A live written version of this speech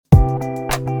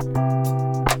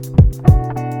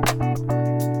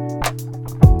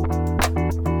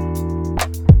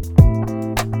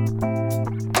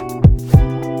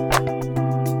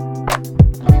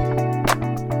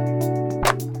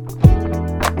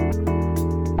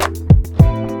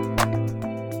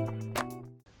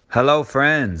Hello,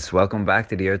 friends. Welcome back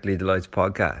to the Earthly Delights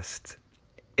podcast.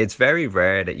 It's very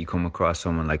rare that you come across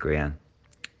someone like Rhian.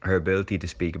 Her ability to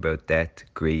speak about death,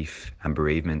 grief, and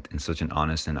bereavement in such an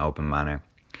honest and open manner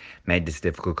made this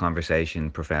difficult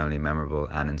conversation profoundly memorable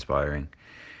and inspiring.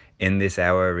 In this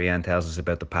hour, Rhian tells us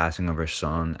about the passing of her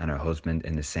son and her husband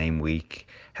in the same week,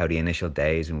 how the initial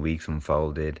days and weeks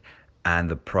unfolded,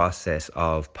 and the process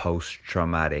of post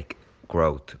traumatic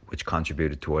growth, which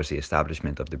contributed towards the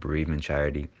establishment of the bereavement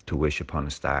charity To Wish Upon a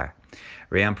Star.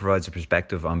 Rhian provides a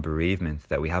perspective on bereavement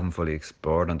that we haven't fully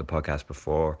explored on the podcast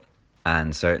before,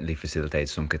 and certainly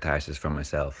facilitates some catharsis for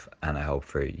myself and I hope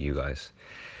for you guys.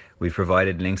 We've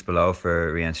provided links below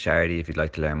for Rhian's charity if you'd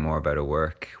like to learn more about her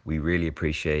work. We really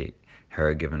appreciate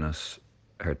her giving us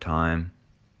her time,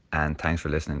 and thanks for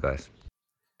listening, guys.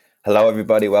 Hello,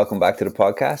 everybody. Welcome back to the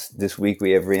podcast. This week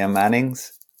we have Rhian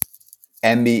Mannings,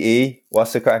 MBE.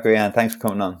 What's the crack, Rhian? Thanks for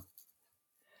coming on.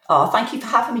 Oh, thank you for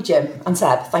having me, Jim and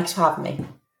Seb. Thanks for having me.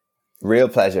 Real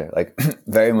pleasure.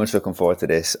 Very much looking forward to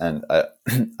this. And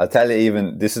I'll tell you,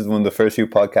 even this is one of the first few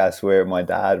podcasts where my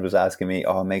dad was asking me,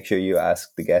 make sure you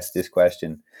ask the guest this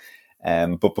question.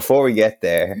 But before we get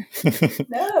there...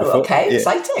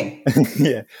 Exciting.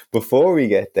 Yeah. Before we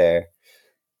get there,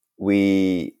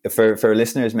 for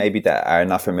listeners maybe that are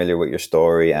not familiar with your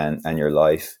story and your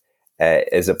life,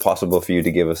 is it possible for you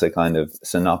to give us a kind of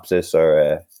synopsis or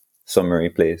a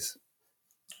summary, please?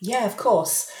 Yeah, of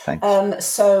course. Thanks.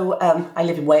 I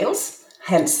live in Wales,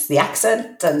 hence the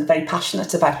accent, and very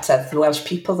passionate about the Welsh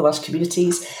people, the Welsh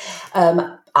communities.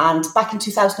 And back in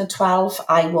 2012,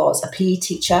 I was a PE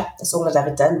teacher. That's all I'd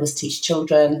ever done was teach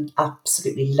children.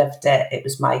 Absolutely loved it. It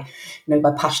was my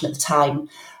passion at the time.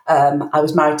 I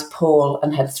was married to Paul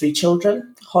and had 3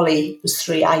 children. Holly was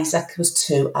 3, Isaac was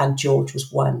 2, and George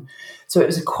was 1. So it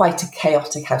was quite a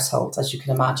chaotic household, as you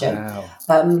can imagine.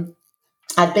 Wow.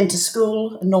 I'd been to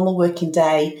school, a normal working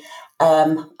day,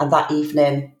 and that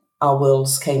evening our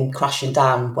worlds came crashing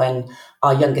down when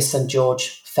our youngest son,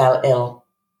 George, fell ill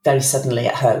very suddenly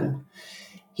at home.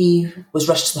 He was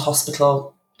rushed to the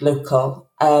hospital, local,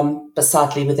 but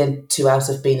sadly within 2 hours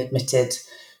of being admitted,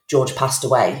 George passed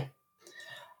away.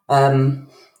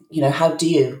 How do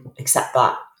you accept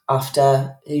that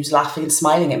after he was laughing and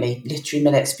smiling at me literally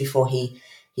minutes before he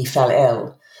fell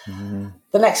ill? Mm-hmm.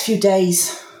 The next few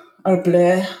days are a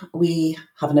blur. We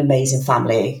have an amazing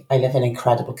family. I live in an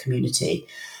incredible community.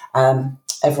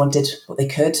 Everyone did what they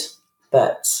could,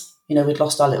 but we'd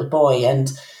lost our little boy,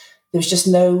 and there was just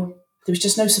no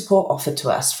support offered to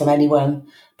us from anyone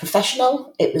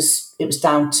professional. It was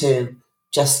down to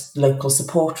just local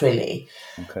support, really.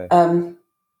 Okay.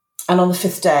 And on the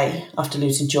 5th day after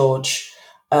losing George,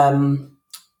 I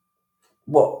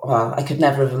could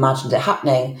never have imagined it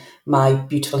happening. My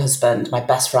beautiful husband, my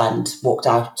best friend, walked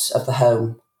out of the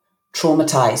home,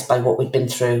 traumatized by what we'd been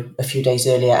through a few days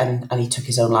earlier, and he took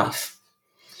his own life,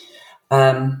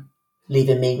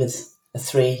 leaving me with a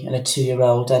 3 and a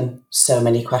 2-year-old and so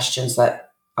many questions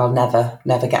that I'll never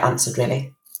get answered,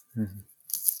 really. Mm-hmm.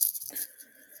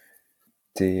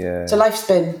 So life's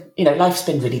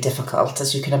been really difficult,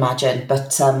 as you can imagine,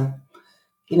 but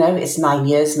it's 9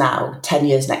 years now, 10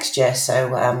 years next year,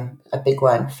 so a big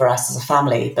one for us as a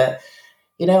family. But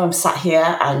I'm sat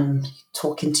here and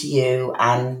talking to you,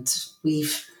 and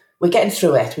we're getting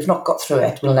through it. We've not got through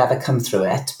it. We'll never come through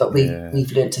it, but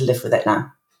we've learned to live with it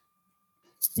now.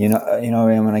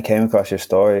 Rhian, when I came across your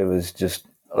story, it was just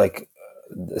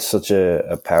such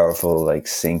a powerful,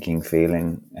 sinking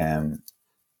feeling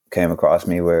came across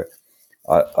me, where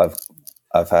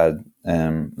I've had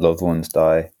loved ones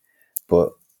die,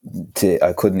 but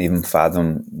I couldn't even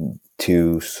fathom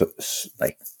two of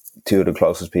the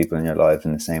closest people in your life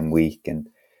in the same week, and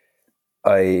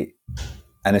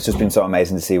it's just been so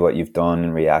amazing to see what you've done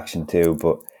in reaction to.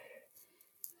 But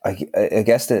I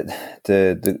guess that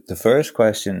the first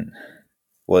question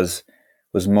was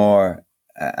more,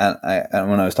 and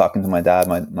when I was talking to my dad,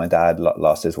 my dad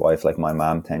lost his wife, like my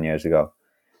mom, 10 years ago.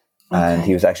 Okay. And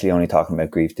he was actually only talking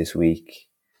about grief this week.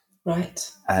 Right.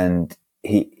 And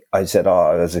I said,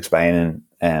 I was explaining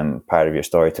part of your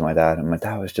story to my dad, and my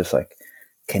dad was just like,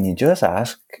 can you just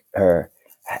ask her,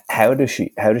 how does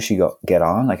she get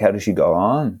on? Like, how does she go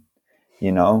on?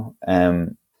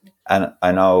 And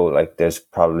I know there's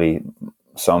probably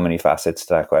so many facets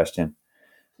to that question,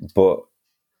 but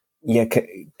yeah,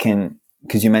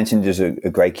 because you mentioned there's a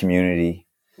great community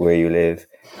where you live.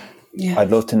 Yeah.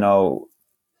 I'd love to know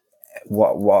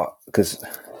what, because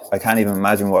I can't even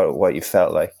imagine what you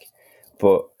felt like,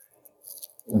 but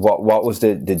what was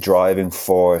the driving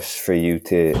force for you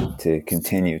to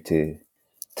continue to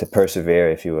persevere,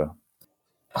 if you will?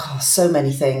 So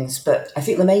many things, but I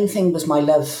think the main thing was my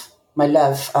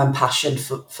love and passion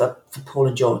for Paul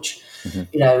and George.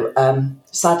 Mm-hmm.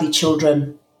 Sadly,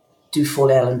 children do fall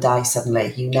ill and die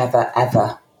suddenly. You never,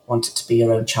 ever want it to be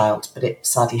your own child, but it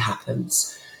sadly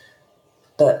happens.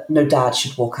 But no dad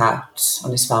should walk out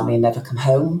on his family and never come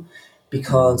home,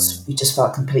 because we just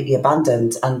felt completely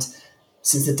abandoned. And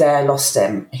since the day I lost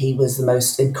him, he was the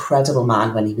most incredible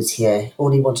man when he was here.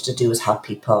 All he wanted to do was help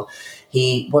people.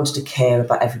 He wanted to care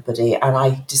about everybody. And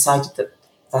I decided that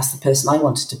that's the person I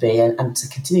wanted to be, and to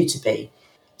continue to be.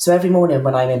 So every morning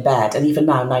when I'm in bed, and even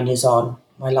now, 9 years on,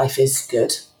 my life is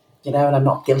good, and I'm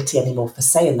not guilty anymore for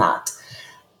saying that.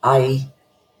 I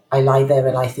lie there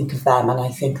and I think of them, and I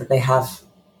think that they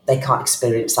can't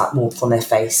experience that warmth on their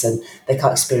face, and they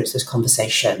can't experience those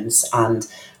conversations and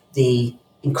the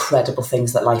incredible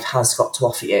things that life has got to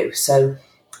offer you. So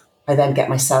I then get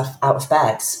myself out of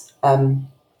bed.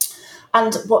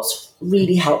 And what's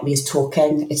really helped me is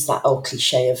talking. It's that old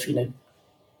cliche of,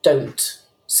 don't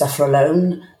suffer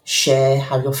alone, share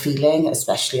how you're feeling,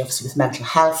 especially obviously with mental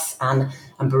health and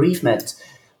bereavement.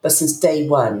 But since day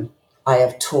one, I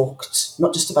have talked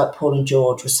not just about Paul and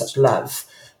George with such love,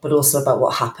 but also about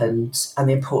what happened and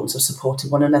the importance of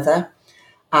supporting one another.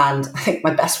 And I think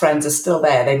my best friends are still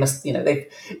there. They must,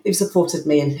 they've supported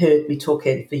me and heard me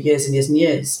talking for years and years and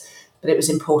years. But it was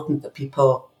important that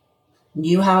people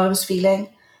knew how I was feeling.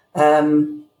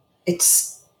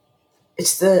 It's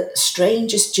the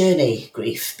strangest journey,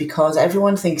 grief, because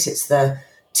everyone thinks it's the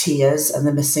tears and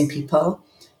the missing people,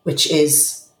 which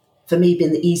is, for me,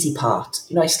 been the easy part.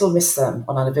 I still miss them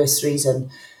on anniversaries and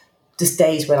just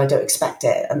days when I don't expect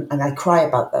it, and I cry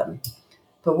about them.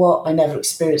 But what I never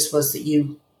experienced was that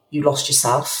you lost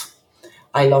yourself.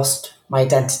 I lost my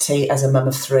identity as a mum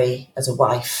of three, as a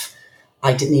wife.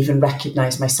 I didn't even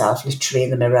recognise myself literally in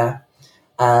the mirror.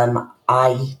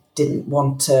 I didn't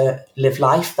want to live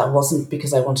life. That wasn't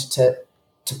because I wanted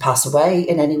to pass away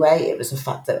in any way. It was the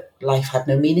fact that life had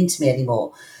no meaning to me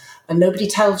anymore. And nobody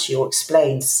tells you or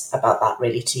explains about that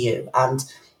really to you. And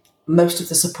most of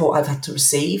the support I've had to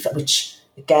receive, which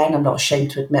again, I'm not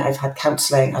ashamed to admit, I've had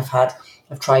counselling, I've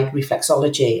tried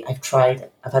reflexology,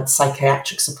 I've had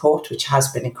psychiatric support, which has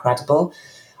been incredible.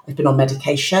 I've been on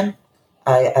medication.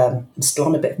 I'm still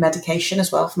on a bit of medication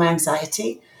as well for my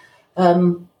anxiety.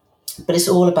 But it's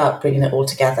all about bringing it all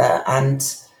together.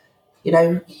 And,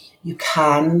 you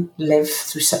can live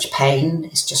through such pain.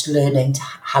 It's just learning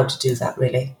how to do that,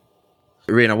 really.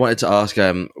 Rhian, I wanted to ask,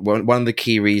 one of the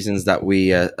key reasons that we,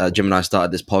 Jim and I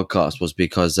started this podcast was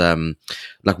because,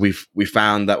 we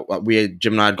found that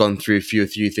Jim and I had gone through a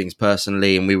few things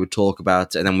personally, and we would talk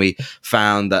about it. And then we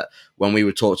found that when we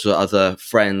would talk to other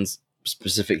friends,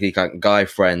 specifically guy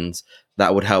friends,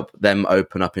 that would help them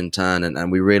open up in turn.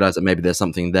 And we realized that maybe there's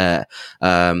something there.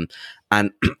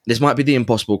 And this might be the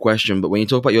impossible question, but when you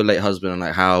talk about your late husband and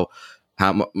like how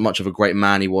much of a great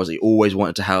man he was, he always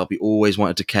wanted to help, he always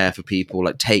wanted to care for people,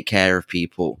 like take care of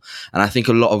people. And I think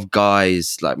a lot of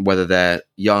guys, like whether they're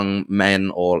young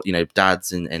men or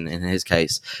dads in his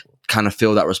case, kind of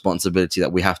feel that responsibility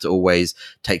that we have to always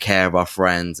take care of our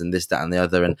friends and this, that, and the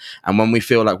other. And when we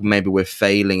feel like maybe we're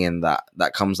failing in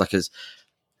that comes like as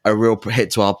a real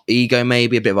hit to our ego,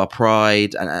 maybe a bit of our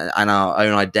pride and our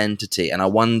own identity. And I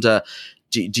wonder,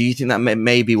 do you think that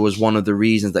maybe was one of the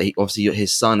reasons that obviously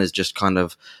his son is just kind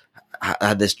of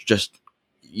had this, just,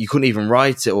 you couldn't even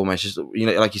write it almost, just,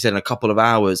 like you said, in a couple of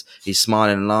hours, he's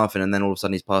smiling and laughing, and then all of a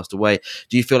sudden he's passed away.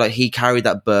 Do you feel like he carried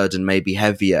that burden maybe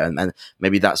heavier, and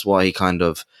maybe that's why he kind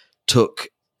of took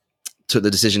the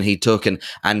decision he took? And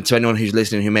to anyone who's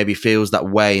listening who maybe feels that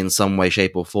way in some way,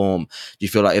 shape or form, do you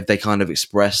feel like if they kind of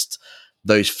expressed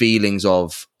those feelings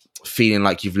of feeling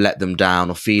like you've let them down,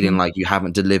 or feeling like you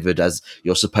haven't delivered as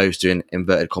you're supposed to, in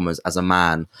inverted commas, as a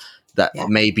man, that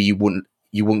maybe you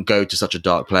wouldn't go to such a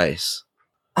dark place?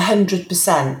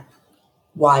 100%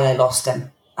 why I lost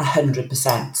him.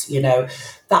 100%.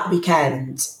 That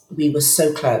weekend we were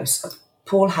so close.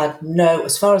 Paul had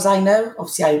as far as I know,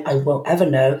 obviously I won't ever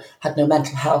know, had no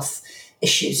mental health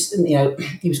issues.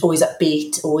 He was always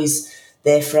upbeat, always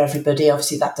there for everybody.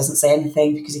 Obviously that doesn't say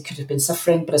anything because he could have been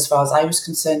suffering, but as far as I was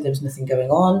concerned, there was nothing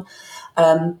going on.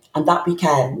 And that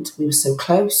weekend we were so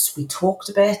close, we talked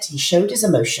a bit, he showed his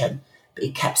emotion, but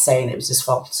he kept saying it was his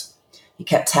fault. He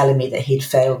kept telling me that he'd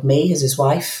failed me as his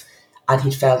wife and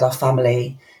he'd failed our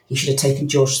family. He should have taken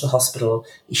George to the hospital.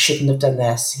 He shouldn't have done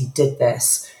this. He did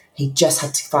this. He just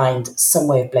had to find some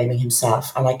way of blaming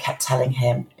himself. And I kept telling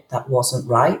him that wasn't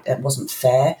right. It wasn't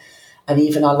fair. And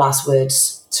even our last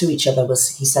words to each other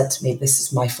was, he said to me, "This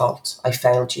is my fault. I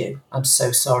failed you. I'm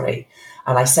so sorry."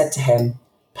 And I said to him,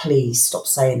 "Please stop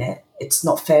saying it. it's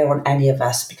not fair on any of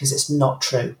us because it's not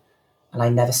true. And I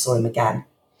never saw him again.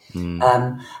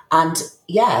 And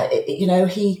yeah,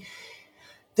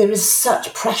 there is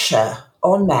such pressure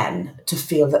on men to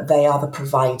feel that they are the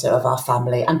provider of our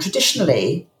family. And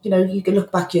traditionally, you can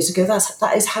look back years ago,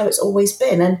 that is how it's always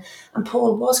been. And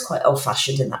Paul was quite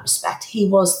old-fashioned in that respect. He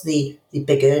was the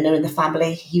big earner in the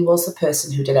family. He was the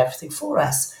person who did everything for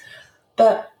us.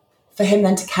 But for him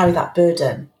then to carry that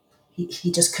burden,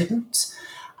 he just couldn't.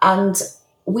 And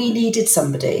we needed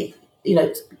somebody,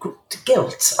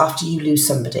 guilt after you lose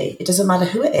somebody. It doesn't matter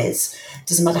who it is. It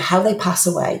doesn't matter how they pass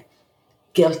away.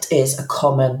 Guilt is a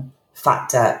common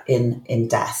factor in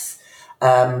death.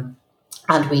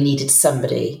 And we needed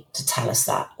somebody to tell us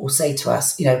that or say to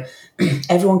us,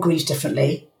 everyone grieves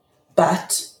differently,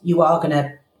 but you are going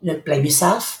to blame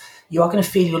yourself. You are going to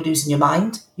feel you're losing your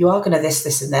mind. You are going to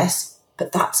this, and this,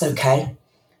 but that's okay.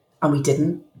 And we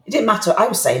didn't. It didn't matter. I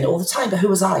was saying it all the time, but who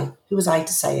was I? Who was I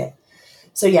to say it?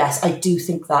 So yes, I do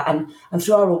think that. And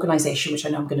through our organisation, which I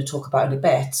know I'm going to talk about in a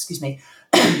bit,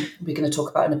 we're going to talk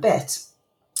about in a bit,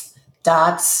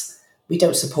 dads, we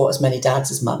don't support as many dads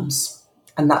as mums.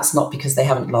 And that's not because they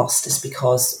haven't lost, it's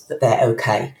because that they're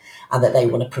okay and that they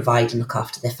want to provide and look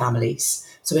after their families.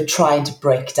 So we're trying to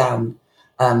break down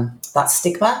that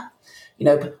stigma.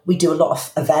 We do a lot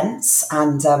of events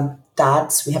and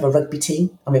dads, we have a rugby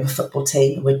team and we have a football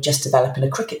team and we're just developing a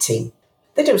cricket team.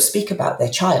 They don't speak about their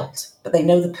child, but they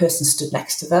know the person stood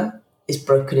next to them is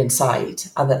broken inside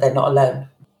and that they're not alone.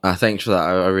 Thanks for that.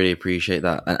 I really appreciate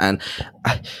that.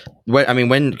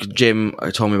 When Jim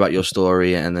told me about your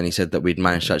story and then he said that we'd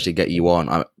managed to actually get you on,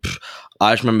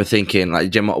 I just remember thinking, like,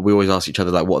 Jim, we always ask each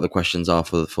other, like, what the questions are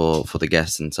for the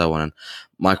guests and so on. And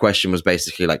my question was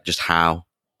basically, like, just how.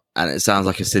 And it sounds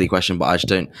like a silly question, but I just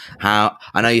don't. How?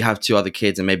 I know you have 2 other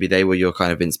kids and maybe they were your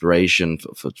kind of inspiration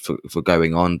for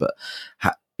going on, but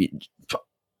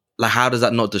how does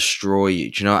that not destroy you?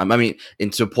 Do you know? I mean,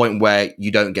 into a point where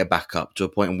you don't get back up, to a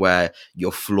point where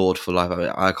you're flawed for life.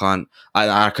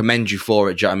 I commend you for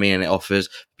it. Do you know what I mean? And it offers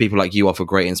people like you offer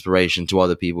great inspiration to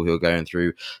other people who are going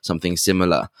through something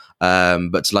similar.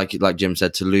 But to, like Jim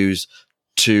said, to lose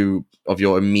 2 of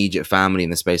your immediate family in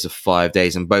the space of 5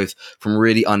 days, and both from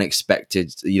really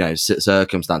unexpected,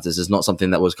 circumstances, is not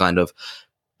something that was kind of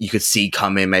you could see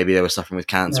coming. Maybe they were suffering with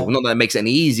cancer. No. Well, not that it makes it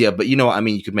any easier, but you know what I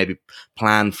mean? You could maybe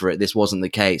plan for it. This wasn't the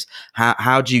case.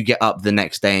 How do you get up the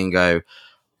next day and go,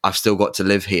 I've still got to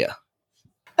live here?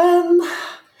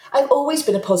 I've always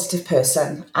been a positive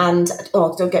person. And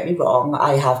don't get me wrong,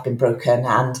 I have been broken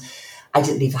and I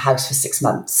didn't leave the house for 6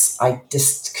 months. I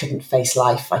just couldn't face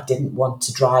life. I didn't want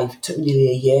to drive. It took me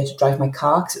nearly a year to drive my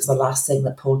car because it was the last thing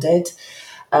that Paul did.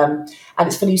 And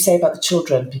it's funny you say about the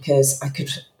children because I could,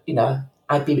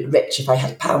 I'd be rich if I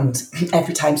had £1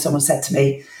 every time someone said to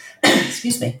me,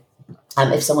 excuse me,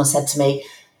 if someone said to me,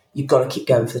 you've got to keep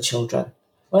going for the children.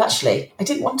 Well, actually, I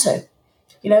didn't want to.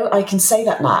 I can say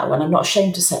that now and I'm not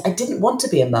ashamed to say I didn't want to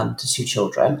be a mum to 2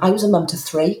 children. I was a mum to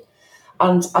 3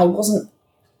 and I wasn't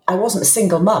a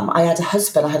single mum. I had a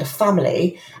husband, I had a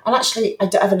family. And actually, I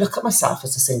don't ever look at myself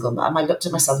as a single mum. I looked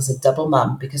at myself as a double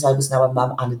mum because I was now a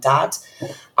mum and a dad.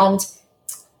 And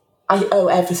I owe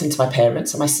everything to my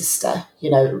parents and my sister.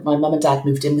 My mum and dad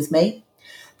moved in with me.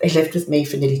 They lived with me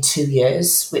for nearly 2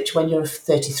 years, which when you're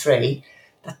 33,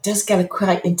 that does get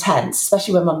quite intense,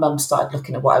 especially when my mum started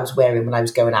looking at what I was wearing when I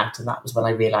was going out. And that was when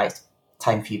I realised,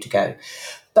 time for you to go.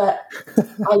 But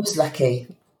I was lucky.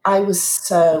 I was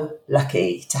so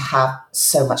lucky to have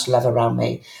so much love around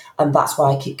me. And that's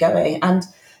why I keep going. And,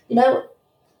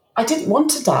 I didn't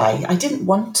want to die. I didn't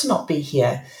want to not be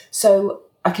here. So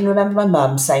I can remember my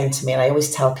mum saying to me, and I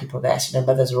always tell people this,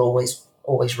 mothers are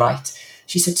always right.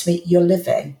 She said to me, you're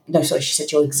living. She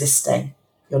said, you're existing.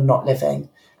 You're not living.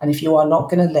 And if you are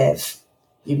not going to live,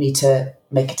 you need to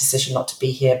make a decision not to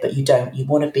be here, but you don't. You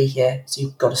want to be here, so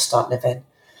you've got to start living.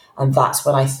 And that's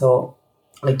when I thought,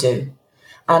 I do.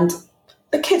 And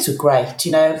the kids were great,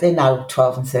 they're now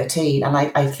 12 and 13. And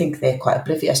I think they're quite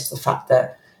oblivious to the fact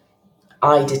that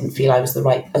I didn't feel I was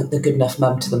the good enough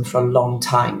mum to them for a long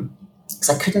time. Because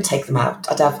I couldn't take them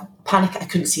out. I'd have panic. I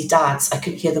couldn't see dads. I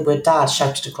couldn't hear the word dad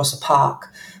shouted across a park.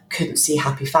 Couldn't see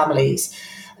happy families.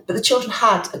 But the children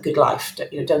had a good life,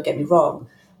 don't get me wrong.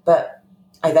 But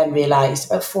I then realised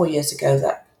about 4 years ago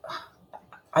that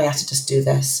I had to just do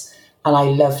this. And I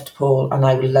loved Paul and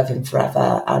I will love him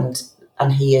forever. And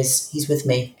he's with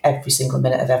me every single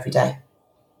minute of every day.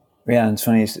 Yeah, it's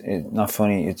funny. It's not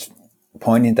funny. It's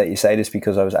poignant that you say this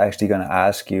because I was actually going to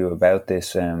ask you about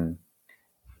this.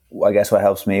 I guess what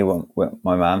helps me with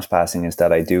my mom's passing is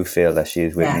that I do feel that she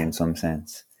is with me in some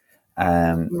sense.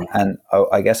 And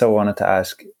I guess I wanted to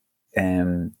ask,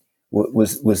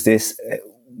 Was this?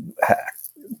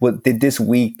 Did this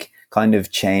week kind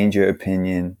of change your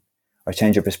opinion or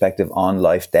change your perspective on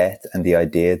life, death, and the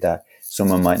idea that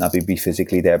someone might not be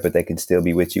physically there, but they can still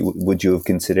be with you? Would you have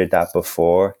considered that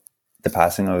before the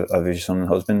passing of your son and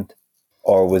husband,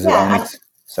 or was it only? Yeah.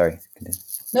 Sorry. Continue.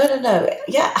 No.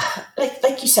 Yeah,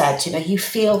 like you said, you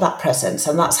feel that presence,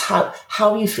 and that's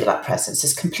how you feel that presence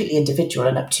is completely individual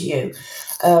and up to you.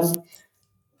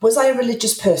 Was I a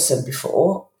religious person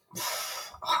before?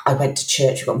 I went to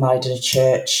church, we got married in a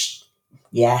church.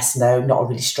 Yes, no, not a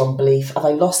really strong belief. Have I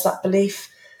lost that belief?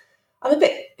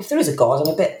 If there is a God,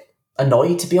 I'm a bit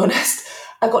annoyed, to be honest.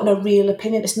 I've got no real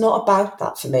opinion. It's not about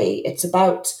that for me. It's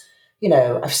about,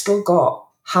 I've still got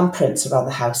handprints around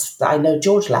the house that I know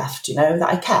George left, that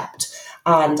I kept.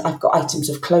 And I've got items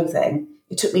of clothing.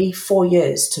 It took me 4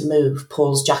 years to move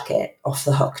Paul's jacket off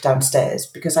the hook downstairs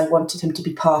because I wanted him to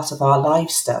be part of our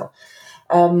lives still.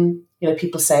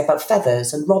 People say about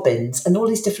feathers and robins and all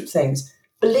these different things.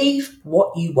 Believe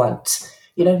what you want.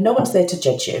 No one's there to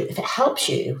judge you. If it helps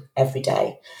you every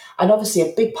day. And obviously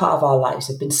a big part of our lives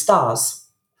have been stars.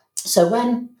 So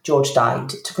when George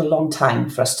died, it took a long time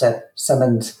for us to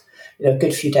summon, a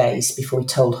good few days before we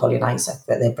told Holly and Isaac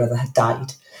that their brother had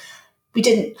died. We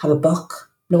didn't have a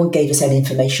book. No one gave us any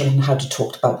information on how to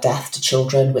talk about death to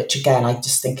children, which again, I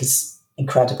just think is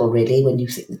incredible, really, when you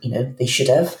think, they should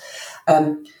have.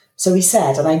 So we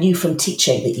said, and I knew from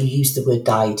teaching that you used the word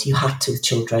died, you had to with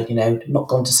children, not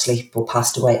gone to sleep or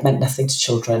passed away. It meant nothing to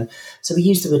children. So we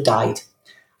used the word died.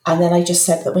 And then I just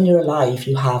said that when you're alive,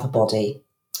 you have a body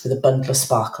with a bundle of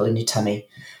sparkle in your tummy.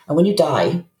 And when you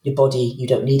die, your body you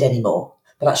don't need anymore.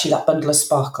 But actually that bundle of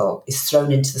sparkle is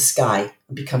thrown into the sky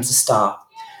and becomes a star.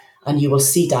 And you will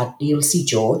see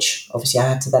George. Obviously, I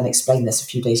had to then explain this a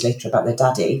few days later about their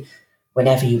daddy,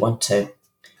 whenever you want to.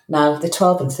 Now, they're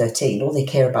 12 and 13. All they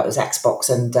care about is Xbox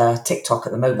and TikTok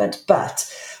at the moment. But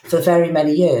for very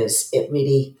many years, it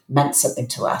really meant something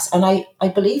to us. And I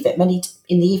believe it.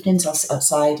 In the evenings, I'll sit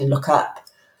outside and look up.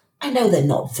 I know they're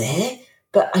not there,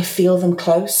 but I feel them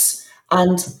close.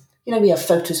 And, we have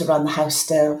photos around the house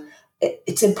still.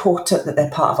 It's important that they're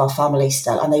part of our family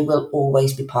still, and they will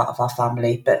always be part of our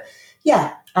family. But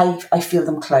yeah, I feel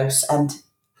them close, and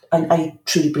I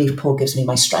truly believe Paul gives me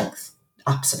my strength.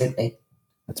 Absolutely.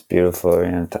 That's beautiful,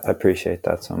 and I appreciate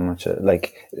that so much.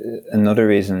 Another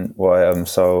reason why I'm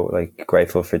so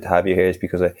grateful to have you here is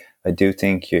because I do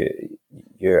think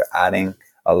you're adding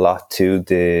a lot to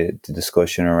the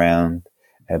discussion around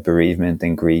bereavement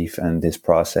and grief and this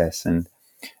process. And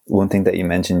one thing that you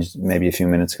mentioned maybe a few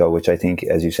minutes ago, which I think,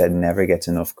 as you said, never gets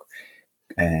enough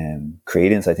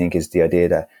credence, I think, is the idea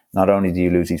that not only do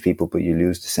you lose these people, but you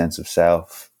lose the sense of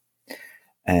self.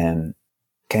 Can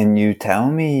you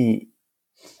tell me,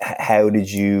 how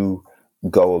did you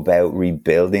go about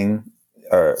rebuilding,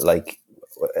 or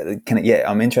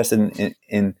I'm interested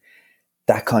in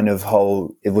that kind of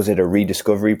whole, was it a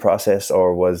rediscovery process,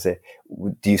 or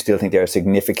do you still think there are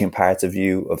significant parts of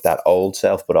you of that old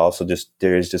self, but also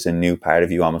there is just a new part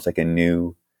of you, almost like a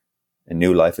new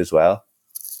life as well?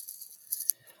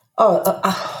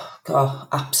 God,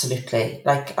 absolutely.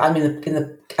 I'm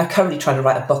I'm currently trying to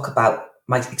write a book about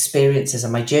my experiences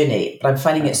and my journey, but I'm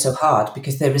finding it so hard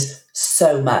because there is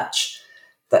so much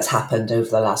that's happened over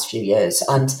the last few years.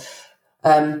 And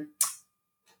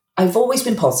I've always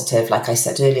been positive, like I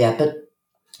said earlier, but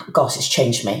gosh, it's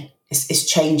changed me. It's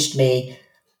changed me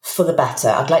for the better.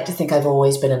 I'd like to think I've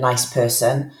always been a nice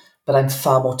person, but I'm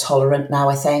far more tolerant now,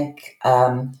 I think.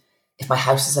 If my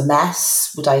house is a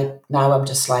mess, I'm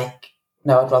just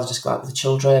no, I'd rather just go out with the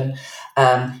children.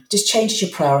 Just changes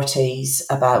your priorities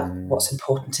about what's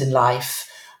important in life.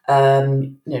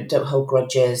 Don't hold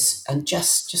grudges and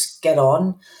just get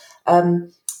on.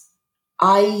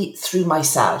 I threw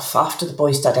myself, after the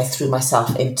boys died, I threw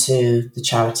myself into the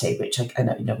charity, which I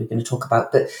know we're going to talk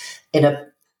about, but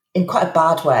in quite a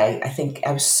bad way. I think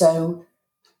I was so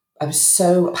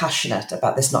passionate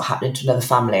about this not happening to another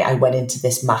family. I went into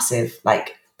this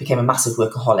became a massive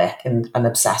workaholic and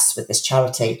obsessed with this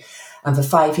charity. And for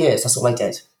 5 years, that's all I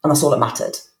did. And that's all that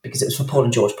mattered, because it was for Paul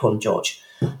and George.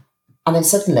 And then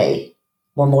suddenly,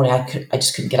 one morning, I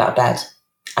just couldn't get out of bed.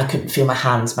 I couldn't feel my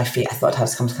hands, my feet. I thought I'd had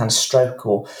some kind of stroke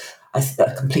or a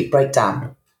complete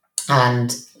breakdown.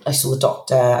 And I saw the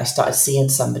doctor. I started seeing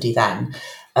somebody then,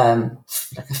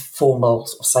 like a formal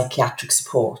sort of psychiatric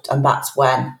support. And that's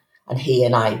when, and he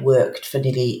and I worked for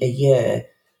nearly a year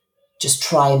just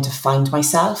trying to find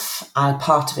myself. And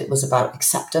part of it was about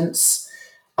acceptance.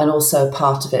 And also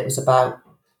part of it was about,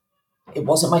 it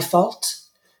wasn't my fault,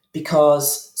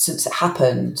 because since it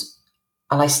happened,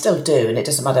 and I still do, and it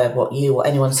doesn't matter what you or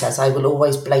anyone says, I will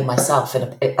always blame myself,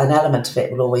 and an element of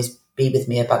it will always be with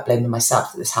me about blaming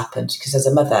myself that this happened, because as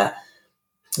a mother,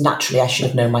 naturally I should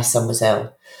have known my son was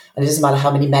ill. And it doesn't matter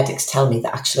how many medics tell me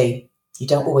that actually you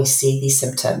don't always see these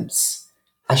symptoms.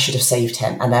 I should have saved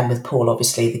him. And then with Paul,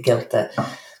 obviously the guilt that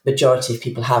majority of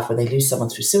people have when they lose someone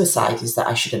through suicide is that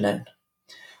I should have known.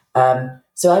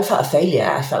 So I felt a failure.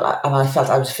 I felt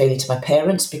I was a failure to my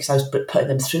parents because I was putting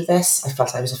them through this. I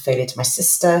felt I was a failure to my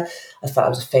sister. I felt I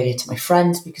was a failure to my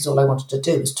friends because all I wanted to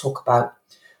do was talk about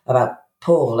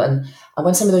Paul. And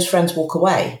when some of those friends walk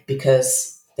away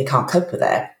because they can't cope with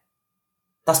it,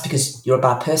 that's because you're a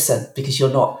bad person, because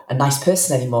you're not a nice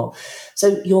person anymore.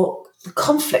 So the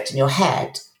conflict in your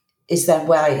head is then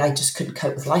where I just couldn't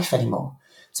cope with life anymore.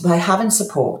 So by having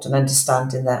support and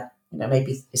understanding that,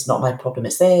 maybe it's not my problem,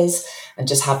 it's theirs, and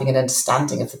just having an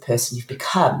understanding of the person you've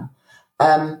become,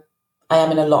 I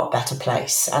am in a lot better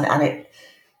place. And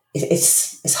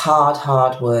it's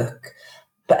hard work,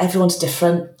 but everyone's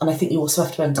different. And I think you also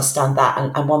have to understand that.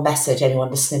 And one message anyone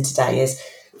listening today is,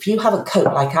 if you haven't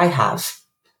coped like I have,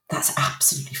 that's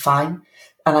absolutely fine.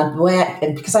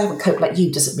 And because I haven't coped like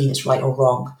you doesn't mean it's right or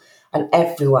wrong. And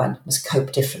everyone must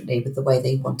cope differently with the way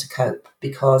they want to cope,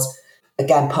 because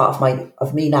again, part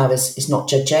of me now is not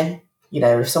judging.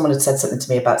 If someone had said something to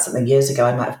me about something years ago,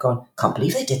 I might have gone, can't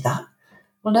believe they did that.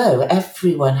 Well, no,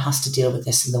 everyone has to deal with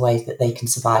this in the way that they can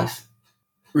survive.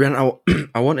 Rhian,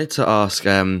 I wanted to ask,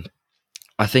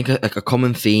 I think a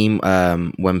common theme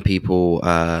when people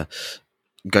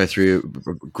go through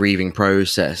a grieving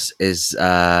process is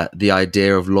the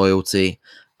idea of loyalty.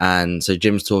 And so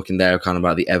Jim's talking there kind of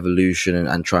about the evolution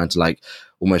and trying to like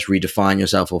almost redefine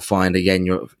yourself or find again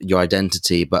your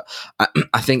identity. But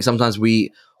I think sometimes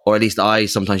or at least I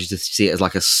sometimes used to see it as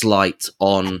like a slight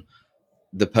on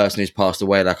the person who's passed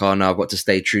away, like, oh no, I've got to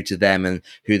stay true to them and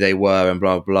who they were and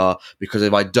blah blah. Because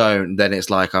if I don't, then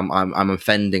it's like I'm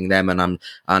offending them and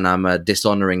I'm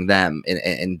dishonoring them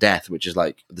in death, which is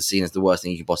like the seen as the worst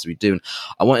thing you could possibly do. And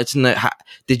I wanted to know,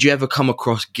 did you ever come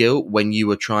across guilt when you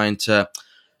were trying to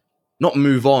not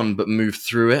move on but move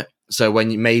through it? So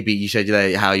when maybe you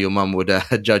said how your mum would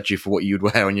judge you for what you'd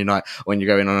wear on your night when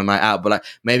you're going on a night out, but like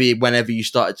maybe whenever you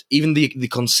started, even the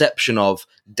conception of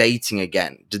dating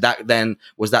again,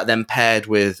 was that then paired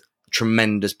with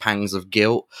tremendous pangs of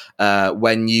guilt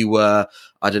when you were,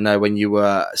 I don't know, when you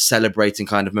were celebrating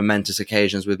kind of momentous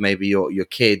occasions with maybe your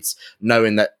kids,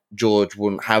 knowing that George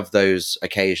wouldn't have those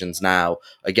occasions now?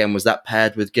 Again, was that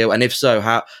paired with guilt? And if so,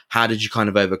 how did you kind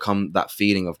of overcome that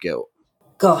feeling of guilt?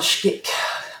 Gosh,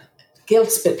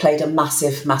 guilt's played a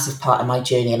massive part in my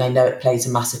journey, and I know it plays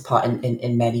a massive part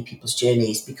in many people's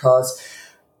journeys, because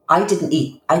I didn't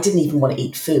even want to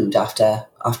eat food after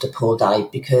Paul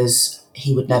died, because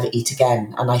he would never eat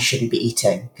again, and I shouldn't be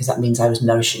eating, because that means I was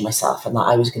nourishing myself and that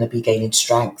I was going to be gaining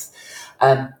strength.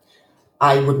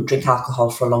 I wouldn't drink alcohol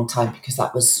for a long time because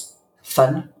that was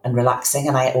fun and relaxing,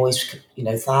 and I always,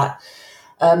 that.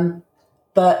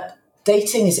 But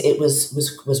dating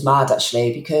was mad,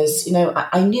 actually, because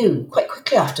I knew quite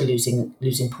quickly after losing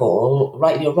Paul,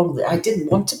 rightly or wrongly, I didn't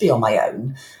want to be on my own,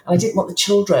 and I didn't want the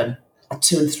children at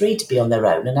 2 and 3 to be on their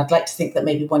own. And I'd like to think that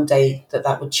maybe one day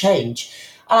that would change.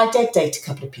 And I did date a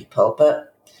couple of people,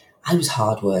 but I was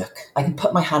hard work. I can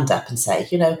put my hand up and say,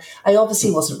 I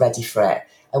obviously wasn't ready for it.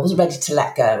 I wasn't ready to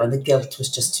let go, and the guilt was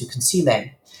just too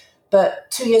consuming. But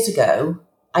 2 years ago,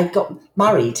 I got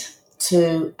married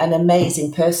to an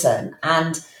amazing person.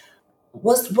 And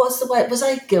was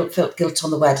I felt guilt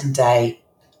on the wedding day?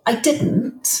 I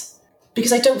didn't,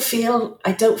 because I don't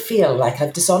feel like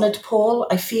I've dishonored Paul.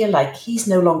 I feel like he's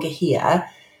no longer here,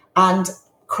 and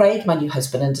Craig, my new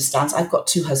husband, understands I've got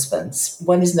 2 husbands.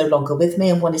 One is no longer with me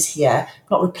and one is here.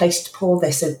 Not replaced Paul.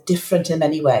 They're so different in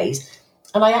many ways.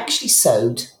 And I actually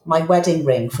sewed my wedding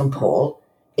ring from Paul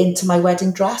into my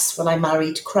wedding dress when I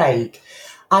married Craig.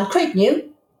 And Craig knew.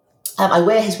 I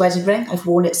wear his wedding ring. I've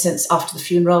worn it since after the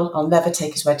funeral. I'll never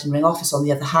take his wedding ring off. It's on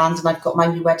the other hand. And I've got my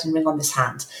new wedding ring on this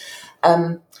hand.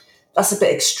 That's a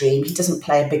bit extreme. He doesn't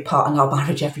play a big part in our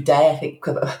marriage every day. I think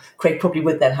Craig probably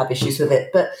would then have issues with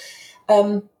it. But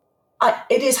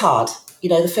it is hard.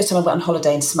 The first time I went on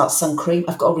holiday and smelled sun cream,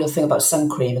 I've got a real thing about sun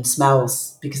cream and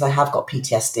smells, because I have got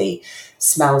PTSD.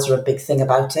 Smells are a big thing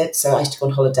about it. So I used to go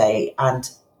on holiday and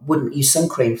wouldn't use sun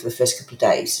cream for the first couple of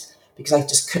days, because I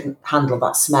just couldn't handle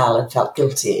that smell and felt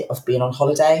guilty of being on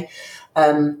holiday.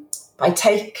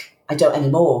 I don't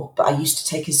anymore, but I used to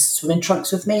take his swimming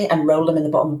trunks with me and roll them in the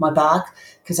bottom of my bag,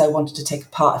 because I wanted to take a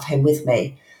part of him with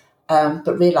me.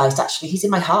 But realised actually he's in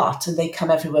my heart and they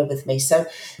come everywhere with me. So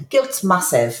guilt's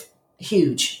massive,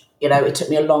 huge. It took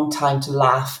me a long time to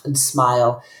laugh and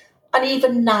smile. And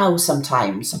even now,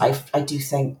 sometimes I do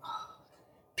think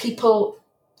people,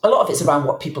 a lot of it's around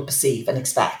what people perceive and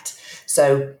expect.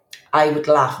 So I would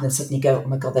laugh and then suddenly go, oh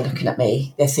my God, they're looking at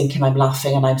me. They're thinking I'm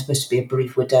laughing and I'm supposed to be a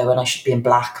bereaved widow and I should be in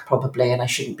black probably and I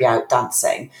shouldn't be out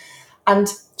dancing. And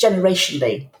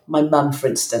generationally, my mum, for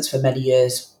instance, for many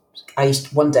years,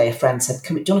 one day a friend said,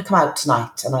 do you want to come out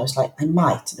tonight? And I was like, I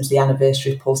might. It was the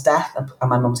anniversary of Paul's death. And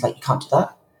my mum was like, you can't do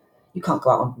that. You can't go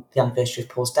out on the anniversary of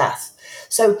Paul's death.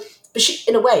 So, but she,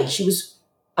 in a way,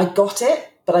 I got it,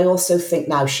 but I also think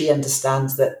now she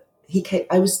understands that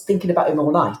I was thinking about him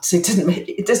all night. So you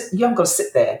haven't got to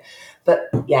sit there. But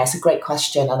yeah, it's a great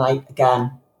question. And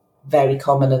again, very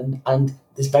common and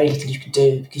there's very little you can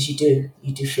do because you do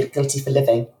feel guilty for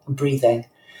living and breathing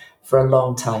for a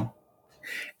long time.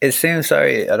 It seems,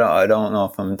 sorry, I don't know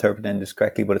if I'm interpreting this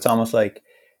correctly, but it's almost like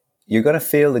you're going to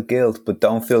feel the guilt, but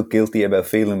don't feel guilty about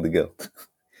feeling the guilt.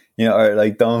 Or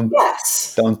like don't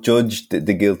judge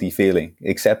the guilty feeling.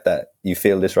 Accept that you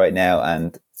feel this right now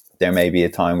and there may be a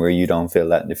time where you don't feel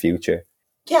that in the future.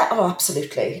 Yeah,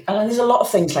 absolutely. And there's a lot of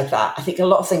things like that. I think a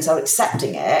lot of things are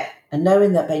accepting it and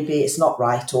knowing that maybe it's not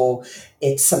right or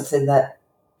it's something that,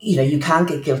 you can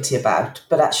get guilty about,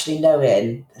 but actually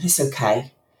knowing that it's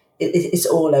okay. It's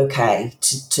all okay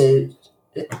to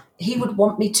he would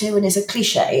want me to, and it's a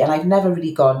cliche, and I've never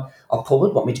really gone, oh, Paul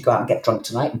would want me to go out and get drunk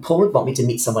tonight, and Paul would want me to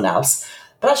meet someone else.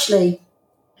 But actually,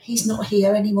 he's not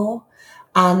here anymore.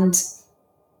 And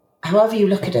however you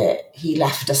look at it, he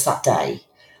left us that day.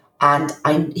 And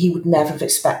he would never have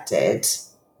expected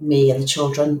me and the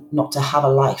children not to have a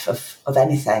life of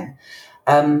anything.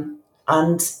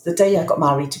 And the day I got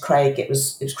married to Craig, it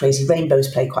was crazy. Rainbows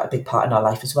played quite a big part in our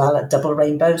life as well, like double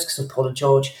rainbows because of Paul and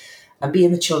George. And me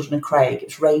and the children and Craig, it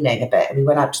was raining a bit. And we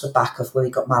went out to the back of where we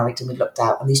got married and we looked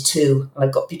out and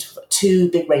I've got two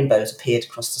big rainbows appeared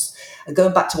across us. And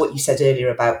going back to what you said earlier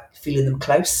about feeling them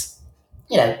close,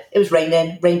 it was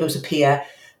raining, rainbows appear,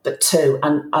 but two.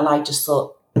 And I just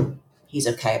thought, he's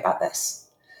okay about this,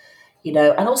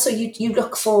 And also you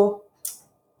look for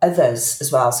others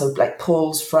as well. So like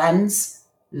Paul's friends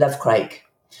love Craig,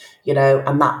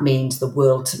 and that means the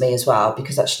world to me as well,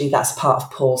 because actually that's part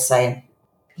of Paul saying,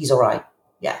 he's all right.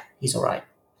 Yeah, he's all right.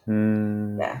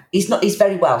 Yeah, he's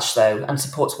very Welsh though, and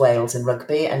supports Wales in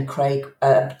rugby. And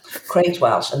Craig's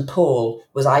Welsh, and Paul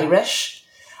was Irish,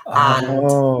 and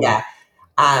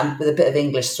with a bit of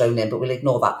English thrown in, but we'll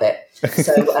ignore that bit.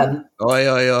 So, oi,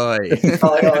 oi, oi.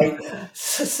 Oi, oi.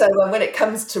 So when it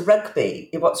comes to rugby,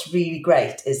 what's really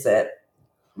great is that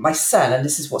my son, and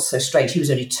this is what's so strange, he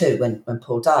was only 2 when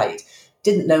Paul died,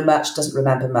 didn't know much, doesn't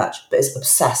remember much, but is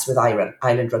obsessed with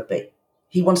Ireland rugby.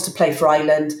 He wants to play for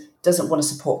Ireland, doesn't want to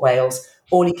support Wales.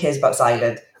 All he cares about is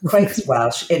Ireland. Craig's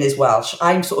Welsh, in his Welsh.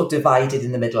 I'm sort of divided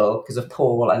in the middle because of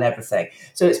Paul and everything.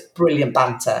 So it's brilliant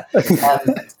banter.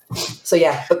 So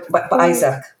yeah, but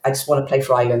Isaac, I just want to play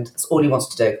for Ireland. That's all he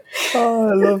wants to do. Oh,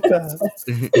 I love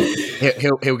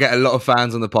that. he'll get a lot of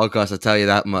fans on the podcast, I tell you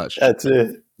that much. That's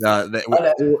it. I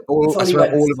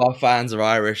swear all of our fans are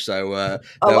Irish, so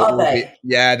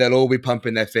they'll all be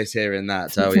pumping their fist hearing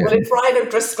that. So, yeah. Well, if Ryan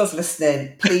O'Driscoll's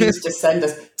listening, please just send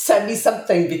me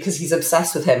something because he's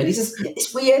obsessed with him, and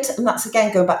it's weird. And that's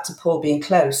again going back to Paul being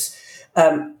close.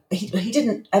 He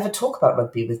didn't ever talk about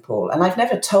rugby with Paul, and I've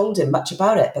never told him much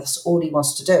about it. But that's all he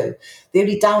wants to do. The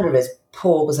only downer is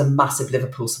Paul was a massive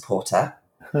Liverpool supporter.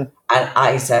 And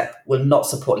Isaac will not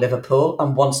support Liverpool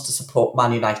and wants to support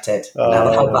Man United.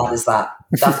 Now, how bad is that?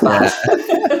 That's bad.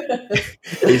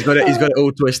 He's got it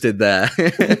all twisted there.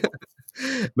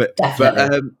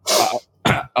 Definitely.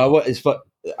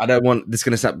 I don't want this.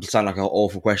 Going to sound like an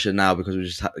awful question now because we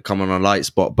just come on a light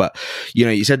spot. But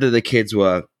you said that the kids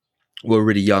were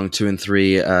really young, 2 and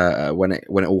 3, when it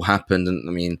all happened, and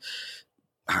I mean,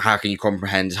 how can you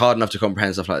comprehend? It's hard enough to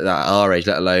comprehend stuff like that at our age,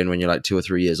 let alone when you're like 2 or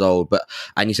 3 years old.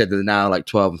 And you said that they're now like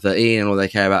 12 and 13 and all they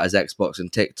care about is Xbox and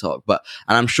TikTok. And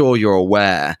I'm sure you're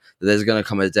aware that there's going to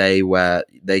come a day where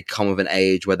they come of an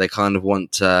age where they kind of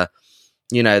want to,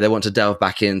 they want to delve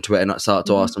back into it and start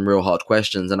to ask some real hard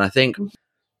questions. And I think,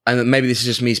 and maybe this is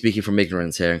just me speaking from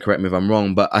ignorance here, and correct me if I'm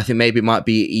wrong, but I think maybe it might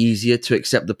be easier to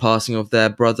accept the passing of their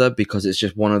brother because it's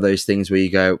just one of those things where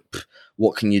you go,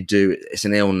 what can you do? It's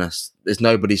an illness. It's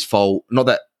nobody's fault. Not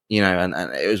that, and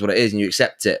it is what it is and you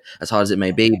accept it as hard as it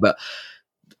may be. But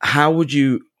how would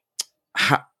you,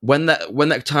 when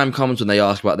that time comes when they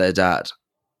ask about their dad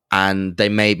and they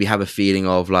maybe have a feeling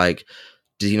of like,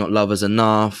 did he not love us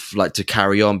enough, like to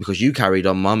carry on because you carried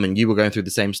on, mum, and you were going through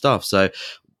the same stuff. So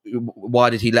why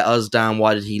did he let us down?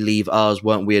 Why did he leave us?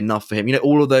 Weren't we enough for him? You know,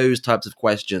 all of those types of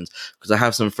questions. Because I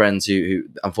have some friends who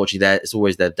unfortunately, it's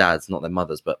always their dads, not their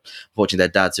mothers, but unfortunately their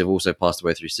dads who have also passed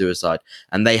away through suicide.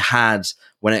 And they had,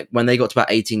 when they got to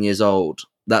about 18 years old,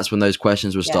 that's when those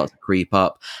questions would start to creep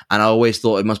up. And I always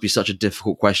thought it must be such a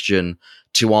difficult question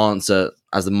to answer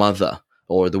as a mother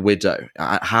or the widow.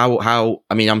 How?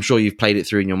 I mean, I'm sure you've played it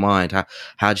through in your mind.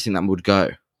 How do you think that would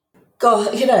go? God,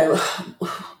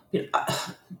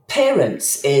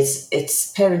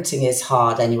 parenting is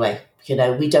hard anyway.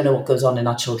 We don't know what goes on in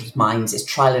our children's minds. It's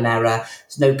trial and error.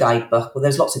 There's no guidebook. Well,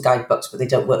 there's lots of guidebooks, but they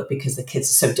don't work because the kids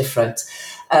are so different.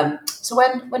 So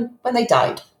when they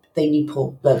died, they knew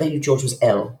George was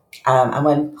ill. And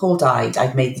when Paul died,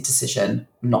 I'd made the decision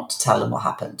not to tell them what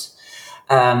happened.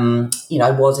 I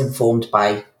was informed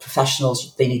by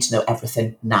professionals. They need to know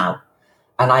everything now.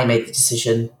 And I made the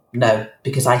decision, no,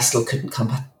 because I still couldn't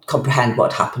comprehend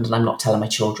what had happened, and I'm not telling my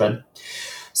children.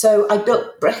 So I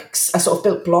built bricks. I sort of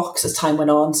built blocks as time went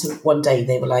on. So one day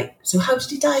they were like, so how did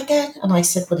he die again? And I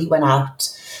said, well, he went out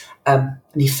and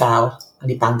he fell and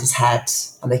he banged his head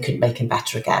and they couldn't make him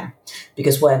better again.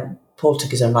 Because when Paul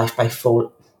took his own life by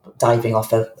diving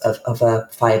off of a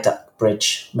viaduct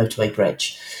bridge, motorway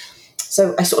bridge.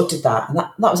 So I sort of did that, and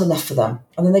that was enough for them.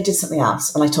 And then they did something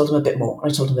else, and I told them a bit more, and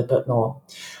I told them a bit more.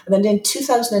 And then in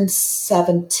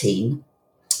 2017,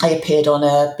 I appeared on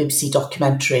a BBC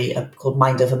documentary called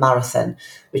Mind Over Marathon,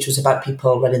 which was about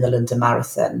people running the London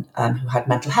Marathon who had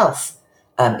mental health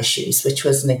issues, which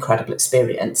was an incredible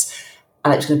experience.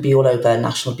 And it was going to be all over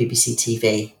national BBC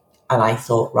TV. And I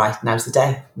thought, right, now's the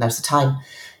day, now's the time.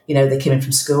 They came in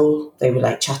from school, they were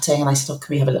like chatting, and I said, oh,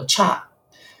 can we have a little chat?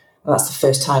 And that's the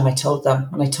first time I told them.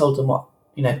 And I told them what,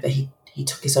 that he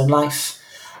took his own life.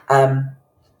 My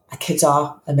kids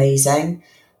are amazing.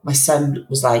 My son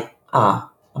was like, and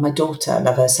my daughter,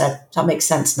 lover, said, that makes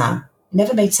sense now. It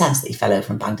never made sense that he fell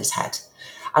over and banged his head.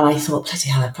 And I thought, bloody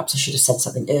hell, perhaps I should have said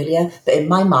something earlier. But in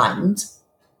my mind,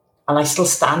 and I still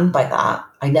stand by that,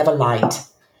 I never lied.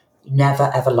 Never,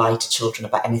 ever lied to children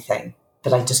about anything.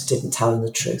 But I just didn't tell them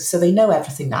the truth. So they know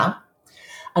everything now.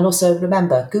 And also,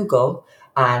 remember, Google,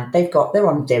 and they're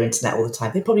on their internet all the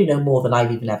time. They probably know more than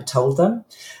I've even ever told them.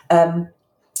 And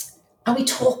we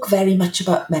talk very much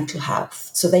about mental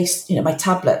health. So my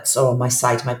tablets are on my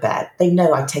side of my bed. They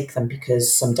know I take them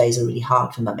because some days are really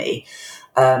hard for mummy.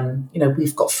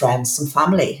 We've got friends, some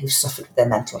family who've suffered with their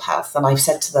mental health. And I've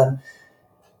said to them,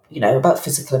 about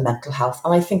physical and mental health.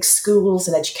 And I think schools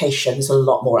and education, there's a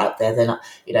lot more out there than,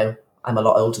 I'm a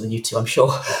lot older than you two, I'm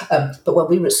sure. But when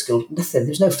we were at school, there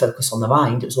was no focus on the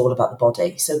mind. It was all about the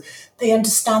body. So they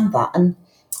understand that. And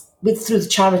through the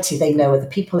charity, they know other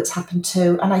people it's happened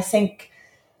to. And I think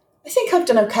I've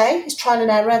done okay. It's trial and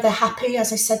error. They're happy.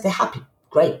 As I said, they're happy.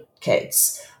 Great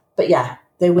kids. But yeah,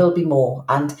 there will be more.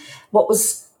 And what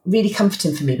was really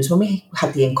comforting for me was when we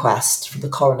had the inquest from the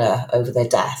coroner over their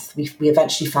death, we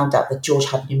eventually found out that George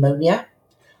had pneumonia,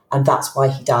 and that's why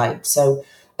he died. So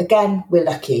again, we're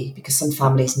lucky because some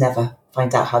families never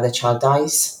find out how their child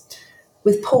dies.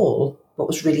 With Paul, what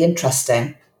was really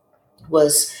interesting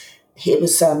was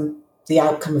the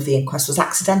outcome of the inquest was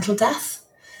accidental death.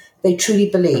 They truly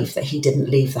believe that he didn't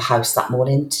leave the house that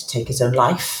morning to take his own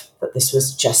life, that this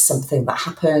was just something that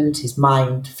happened. His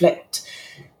mind flipped.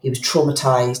 He was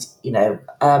traumatized,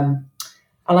 and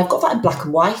I've got that in black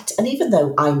and white. And even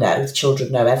though I know, the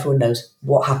children know, everyone knows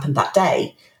what happened that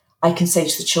day, I can say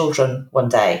to the children one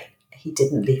day, he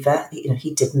didn't leave her.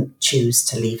 He didn't choose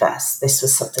to leave us. This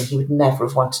was something he would never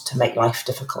have wanted to make life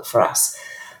difficult for us.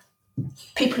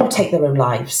 People who take their own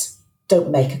lives don't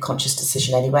make a conscious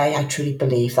decision anyway. I truly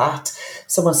believe that.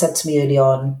 Someone said to me early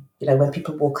on, when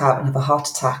people walk out and have a heart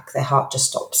attack, their heart just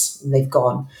stops and they've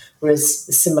gone. Whereas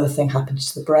a similar thing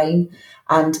happens to the brain.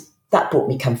 And that brought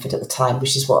me comfort at the time,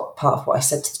 which is part of what I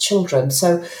said to the children.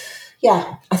 So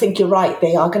yeah, I think you're right.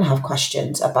 They are going to have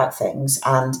questions about things.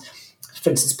 And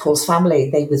for instance, Paul's family,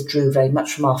 they withdrew very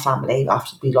much from our family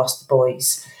after we lost the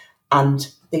boys.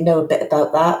 And they know a bit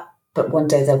about that, but one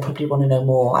day they'll probably want to know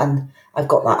more. And I've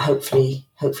got that hopefully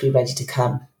ready to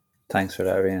come. Thanks for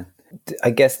that, Rhian. I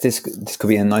guess this could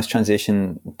be a nice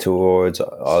transition towards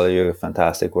all of your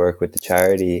fantastic work with the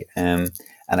charity. And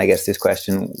I guess this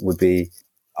question would be,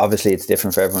 obviously it's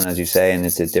different for everyone, as you say, and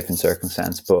it's a different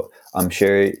circumstance, but I'm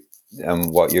sure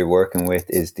what you're working with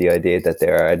is the idea that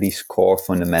there are at least core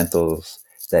fundamentals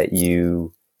that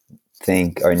you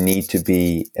think or need to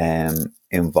be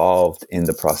involved in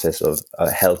the process of a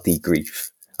healthy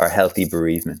grief or healthy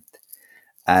bereavement.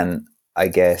 And I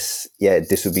guess, yeah,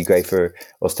 this would be great for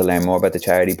us to learn more about the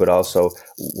charity, but also,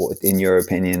 in your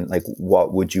opinion, like,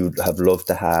 what would you have loved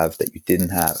to have that you didn't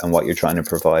have, and what you're trying to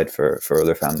provide for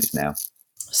other families now?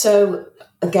 So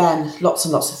again, lots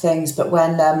and lots of things. But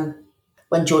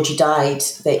when Georgie died,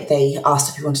 they asked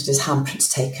if he wanted his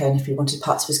handprints taken, if he wanted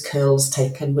parts of his curls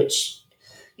taken, which,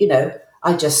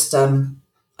 I just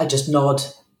nod,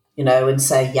 and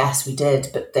say yes, we did.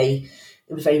 But it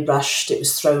was very rushed. It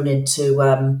was thrown into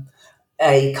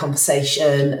a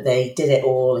conversation. They did it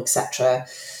all, etc.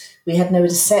 We had nowhere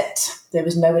to sit. There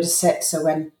was nowhere to sit. So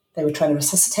when they were trying to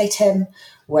resuscitate him,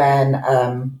 when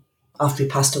after he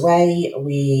passed away,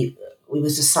 we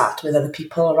was just sat with other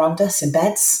people around us in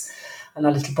beds, and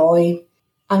our little boy,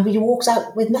 and we walked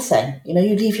out with nothing. You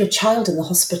leave your child in the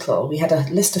hospital. We had a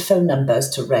list of phone numbers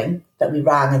to ring that we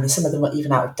rang, and some of them were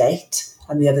even out of date,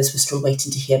 and the others were still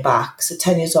waiting to hear back. So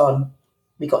 10 years on,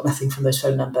 we got nothing from those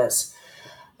phone numbers.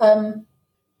 And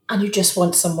you just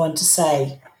want someone to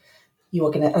say, you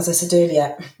are going to, as I said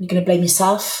earlier, you're going to blame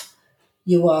yourself.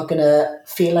 You are going to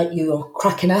feel like you're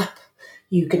cracking up.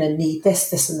 You're going to need this,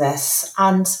 this, and this.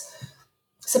 And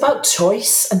it's about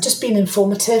choice and just being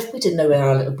informative. We didn't know where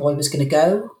our little boy was going to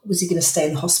go. Was he going to stay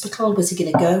in the hospital? Was he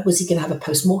going to go? Was he going to have a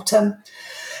post-mortem?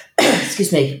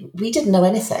 Excuse me. We didn't know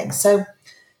anything. So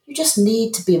you just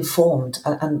need to be informed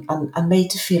and made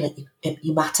to feel like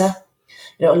you matter.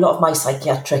 A lot of my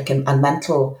psychiatric and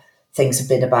mental things have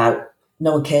been about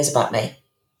no one cares about me.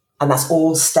 And that's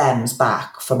all stems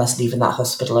back from us leaving that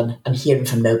hospital and hearing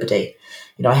from nobody.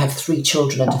 I have 3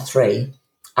 children under 3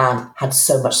 and had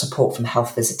so much support from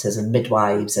health visitors and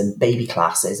midwives and baby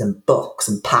classes and books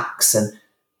and packs. And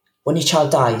when your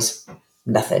child dies,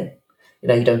 nothing.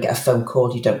 You don't get a phone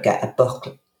call, you don't get a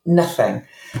book, nothing.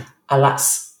 And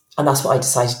that's what I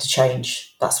decided to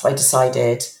change. That's what I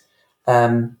decided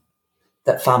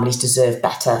that families deserve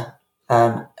better,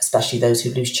 especially those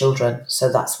who lose children.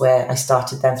 So that's where I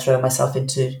started then throwing myself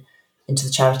into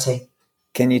the charity.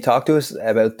 Can you talk to us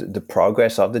about the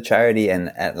progress of the charity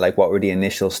and like what were the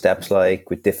initial steps like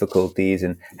with difficulties,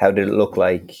 and how did it look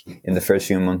like in the first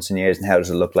few months and years, and how does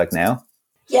it look like now?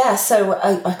 Yeah, so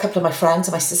a couple of my friends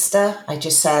and my sister, I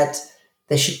just said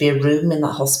there should be a room in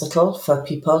that hospital for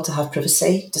people to have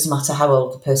privacy. It doesn't matter how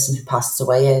old the person who passes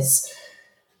away is.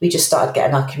 We just started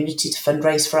getting our community to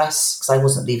fundraise for us because I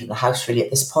wasn't leaving the house really at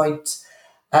this point.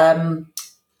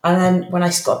 And then when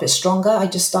I got a bit stronger, I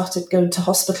just started going to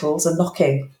hospitals and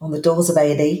knocking on the doors of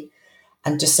A&E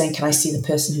and just saying, can I see the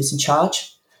person who's in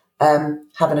charge?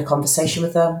 Having a conversation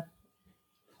with them,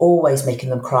 always making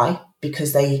them cry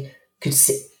because they could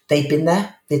see, they'd been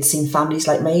there, they'd seen families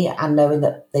like me and knowing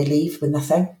that they leave with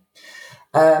nothing.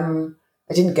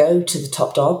 I didn't go to the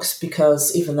top dogs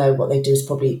because even though what they do is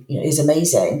probably is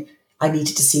amazing, I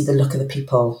needed to see the look of the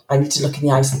people. I need to look in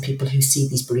the eyes of the people who see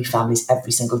these bereaved families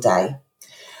every single day.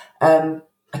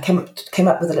 I came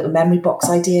up with a little memory box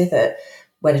idea that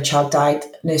when a child died,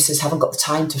 nurses haven't got the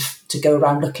time to go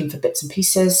around looking for bits and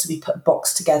pieces. So we put a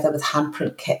box together with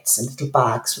handprint kits and little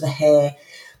bags for the hair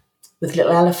with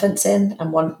little elephants in.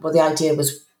 And the idea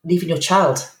was leaving your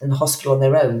child in the hospital on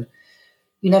their own.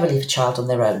 You never leave a child on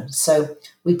their own. So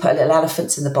we put little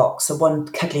elephants in the box. So one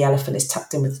cuddly elephant is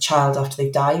tucked in with the child after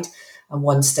they've died, and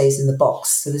one stays in the box.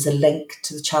 So there's a link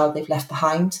to the child they've left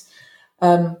behind.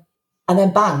 And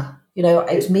then bang,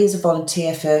 it was me as a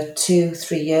volunteer for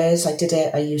 2-3 years. I did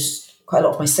it. I used quite a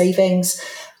lot of my savings.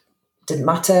 Didn't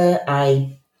matter.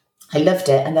 I loved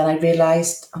it. And then I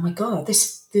realised, oh my God,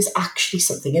 there's actually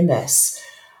something in this.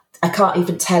 I can't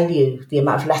even tell you the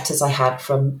amount of letters I had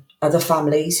from other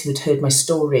families who'd heard my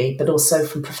story, but also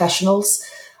from professionals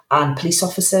and police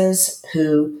officers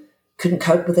who couldn't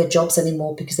cope with their jobs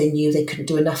anymore because they knew they couldn't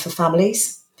do enough for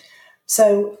families.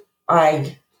 So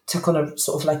I took on a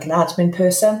sort of like an admin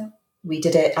person. We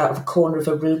did it out of a corner of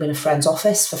a room in a friend's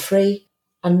office for free.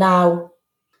 And now,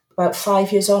 about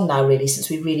 5 years on now, really, since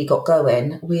we really got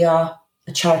going, we are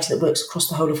a charity that works across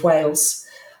the whole of Wales.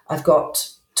 I've got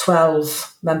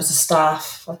 12 members of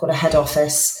staff. I've got a head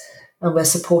office, and we're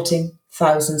supporting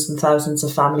thousands and thousands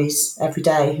of families every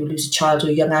day who lose a child or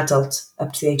a young adult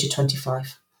up to the age of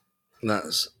 25.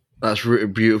 That's really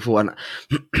beautiful. And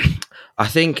I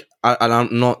think, and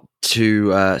I'm not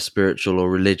too spiritual or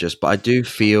religious, but I do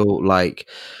feel like,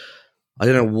 I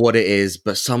don't know what it is,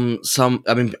 but some,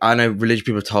 I mean, I know religious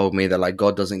people told me that like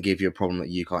God doesn't give you a problem that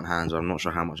you can't handle. I'm not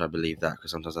sure how much I believe that,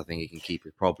 because sometimes I think he can keep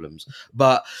his problems.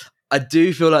 But I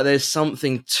do feel like there's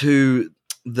something to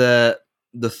the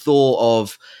thought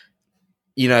of,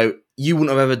 you wouldn't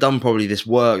have ever done probably this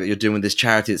work that you're doing with this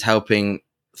charity that's helping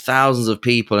thousands of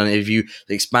people. And if you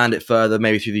expand it further,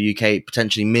 maybe through the UK,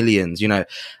 potentially millions,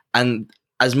 and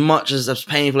as much as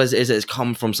painful as it is, it's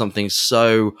come from something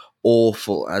so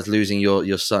awful as losing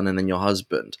your son and then your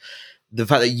husband. The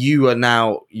fact that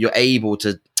you're able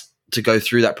to go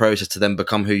through that process to then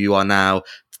become who you are now,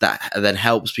 that then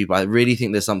helps people. I really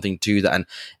think there's something to that, and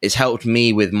it's helped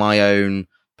me with my own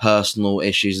personal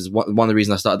issues. Is one of the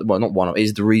reasons I started. Well, not one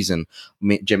is the reason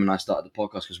Jim and I started the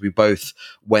podcast, because we both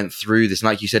went through this. And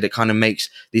like you said, it kind of makes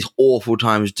these awful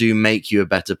times do make you a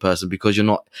better person, because you're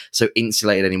not so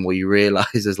insulated anymore. You realize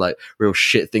there's like real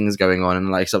shit things going on, and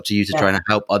like it's up to you to try and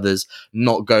help others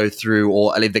not go through,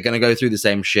 or if they're going to go through the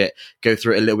same shit, go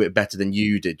through it a little bit better than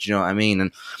you did. Do you know what I mean?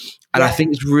 And I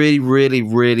think it's really, really,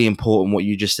 really important what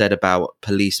you just said about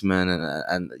policemen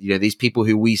and these people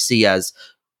who we see as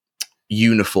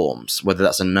uniforms, whether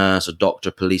that's a nurse, a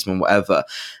doctor, policeman, whatever.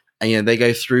 And they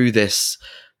go through this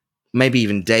maybe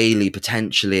even daily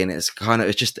potentially, and it's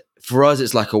just for us,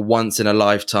 it's like a once in a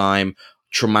lifetime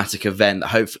traumatic event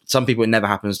that some people it never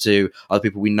happens to, other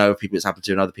people we know of people it's happened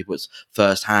to, and other people it's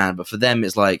firsthand. But for them,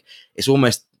 it's like it's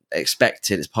almost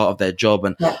expected, it's part of their job.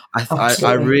 And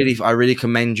I really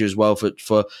commend you as well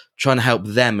for trying to help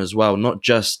them as well, not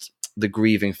just the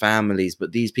grieving families,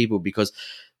 but these people, because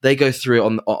they go through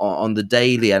it on the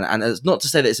daily, and it's not to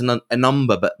say that it's a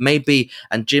number, but maybe.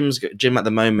 And Jim at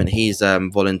the moment, he's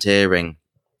volunteering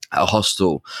at a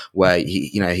hostel where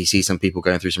he sees some people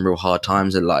going through some real hard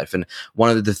times in life. And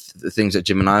one of the things that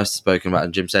Jim and I have spoken about,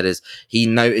 and Jim said, is he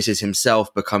notices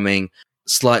himself becoming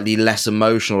slightly less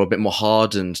emotional, a bit more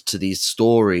hardened to these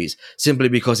stories, simply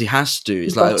because he has to.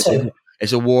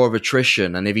 It's a war of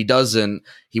attrition, and if he doesn't,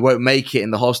 he won't make it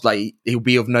in the hostel. Like, he'll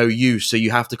be of no use. So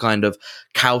you have to kind of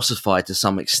calcify to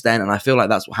some extent, and I feel like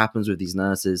that's what happens with these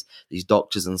nurses, these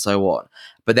doctors, and so on.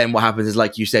 But then what happens is,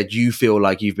 like you said, you feel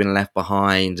like you've been left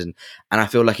behind, and I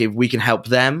feel like if we can help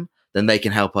them, then they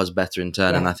can help us better in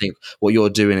turn. Yeah. And I think what you're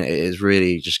doing is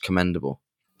really just commendable.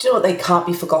 Do you know what? They can't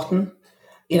be forgotten.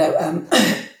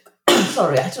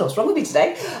 Sorry, I don't know what's wrong with me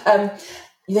today.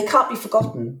 They can't be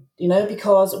forgotten,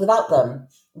 because without them,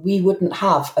 we wouldn't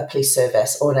have a police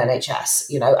service or an NHS,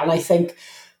 And I think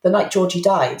the night Georgie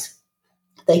died,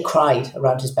 they cried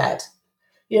around his bed.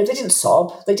 They didn't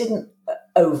sob, they didn't,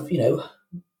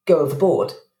 go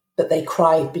overboard, but they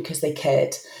cried because they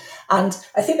cared. And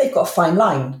I think they've got a fine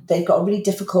line. They've got a really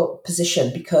difficult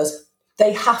position because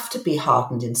they have to be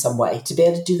hardened in some way to be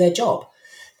able to do their job.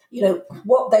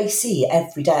 What they see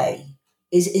every day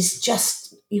is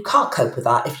just, you can't cope with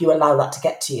that if you allow that to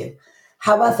get to you.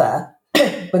 However,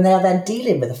 when they are then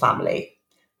dealing with a family,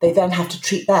 they then have to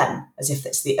treat them as if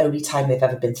it's the only time they've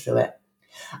ever been through it.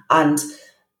 And,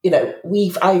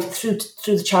 I've through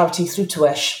the charity, through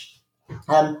Tuish,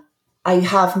 I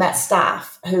have met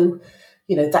staff who,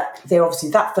 that they're obviously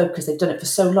that focused, they've done it for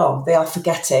so long, they are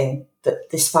forgetting that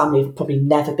this family have probably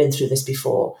never been through this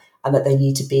before, and that they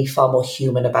need to be far more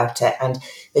human about it. And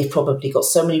they've probably got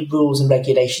so many rules and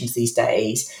regulations these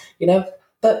days,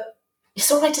 but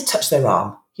it's all right to touch their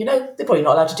arm. They're probably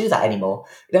not allowed to do that anymore.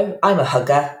 I'm a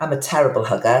hugger. I'm a terrible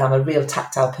hugger. I'm a real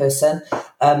tactile person.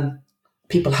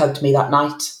 People hugged me that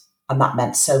night, and that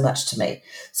meant so much to me.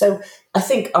 So I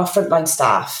think our frontline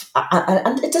staff,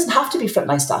 and it doesn't have to be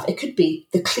frontline staff, it could be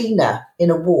the cleaner in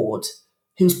a ward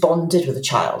who's bonded with a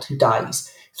child who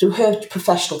dies, through her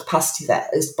professional capacity there,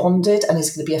 is bonded and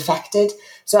is going to be affected.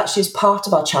 So actually, as part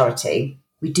of our charity,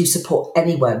 we do support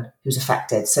anyone who's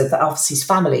affected. So that obviously is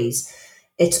families.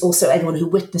 It's also anyone who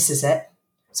witnesses it.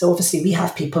 So obviously we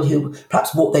have people who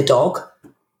perhaps walk their dog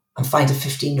and find a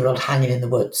 15-year-old hanging in the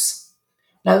woods.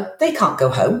 Now, they can't go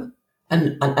home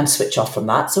and switch off from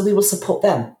that. So we will support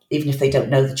them, even if they don't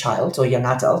know the child or young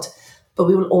adult. But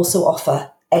we will also offer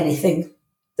anything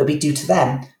that we do to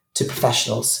them to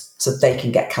professionals, so they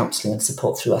can get counselling and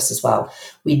support through us as well.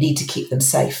 We need to keep them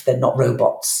safe. They're not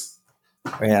robots.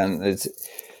 Rhian,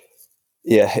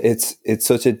 it's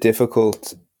such a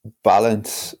difficult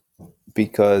balance,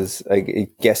 because I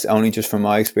guess only just from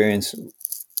my experience,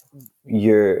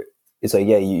 you're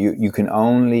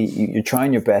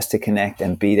trying your best to connect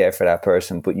and be there for that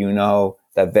person, but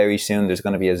that very soon there's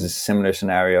going to be a similar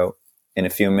scenario in a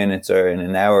few minutes or in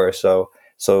an hour or so.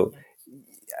 So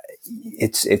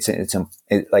it's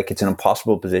an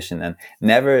impossible position. And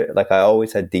never, I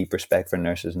always had deep respect for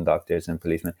nurses and doctors and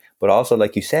policemen, but also,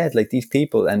 like you said, these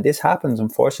people, and this happens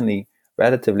unfortunately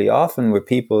relatively often, where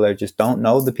people just don't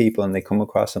know the people and they come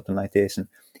across something like this. And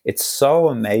it's so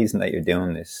amazing that you're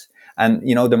doing this. And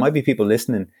there might be people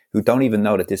listening who don't even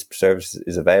know that this service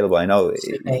is available. I know.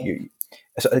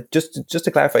 So just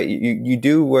to clarify, you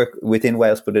do work within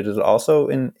Wales, but it is also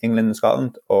in England and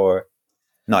Scotland, or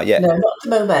not yet? No, not at the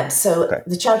moment. So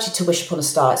The charity To Wish Upon a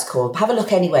Star, it's called. Have a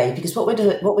look anyway, because what we're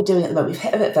doing at the moment, we've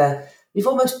hit a bit of we've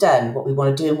almost done what we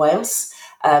want to do in Wales,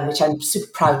 which I'm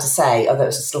super proud to say, although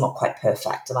it's still not quite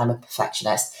perfect, and I'm a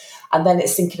perfectionist. And then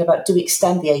it's thinking about, do we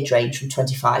extend the age range from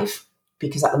 25?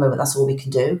 Because at the moment, that's all we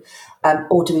can do.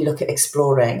 Or do we look at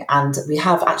exploring? And we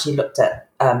have actually looked at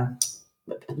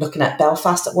looking at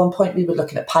Belfast at one point. We were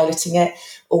looking at piloting it,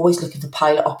 always looking for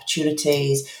pilot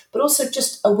opportunities, but also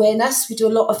just awareness. We do a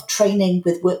lot of training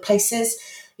with workplaces,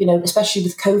 especially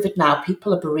with COVID now,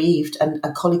 people are bereaved and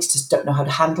colleagues just don't know how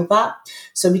to handle that.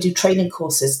 So we do training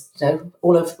courses,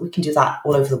 all over, we can do that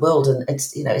all over the world. And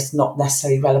it's not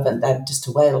necessarily relevant then just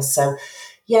to Wales. So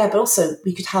yeah, but also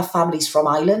we could have families from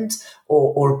Ireland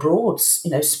or abroad,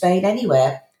 Spain,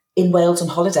 anywhere, in Wales on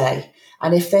holiday.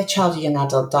 And if their child or young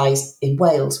adult dies in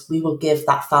Wales, we will give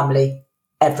that family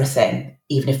everything,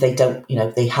 even if they don't,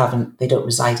 they don't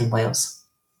reside in Wales.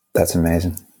 That's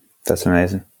amazing. That's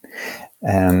amazing.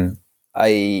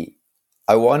 I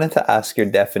wanted to ask your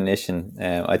definition.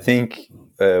 I think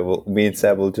me and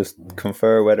Seb will just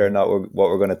confer whether or not what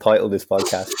we're going to title this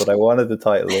podcast. But I wanted to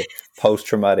title it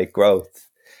 "Post-Traumatic Growth."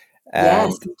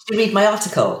 Yes. Did you read my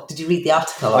article? Did you read the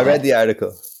article? I read the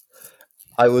article.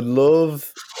 I would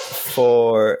love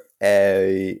for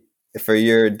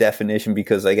your definition,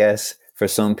 because I guess for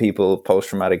some people,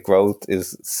 post-traumatic growth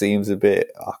seems a bit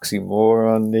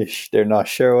oxymoron-ish. They're not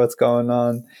sure what's going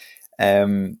on.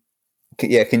 Can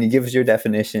you give us your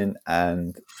definition?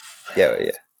 And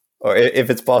or if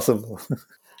it's possible.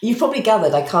 You've probably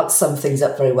gathered I can't sum things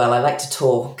up very well. I like to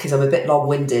talk because I'm a bit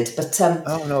long-winded. But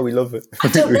oh no, we love it. I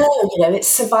don't know.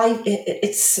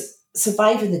 It's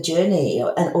surviving the journey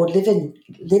or living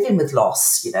with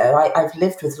loss. I've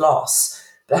lived with loss,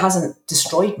 but it hasn't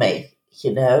destroyed me.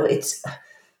 It's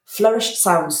flourished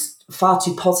sounds far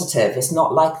too positive. It's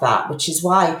not like that, which is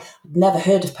why I've never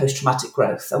heard of post-traumatic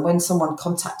growth. And when someone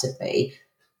contacted me,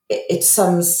 it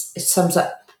sums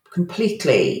up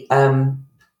completely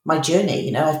my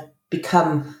journey.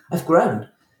 I've grown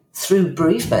through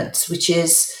bereavement, which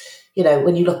is,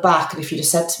 when you look back, and if you'd have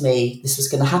said to me this was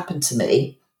going to happen to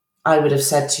me, I would have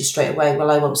said to you straight away,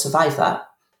 well, I won't survive that.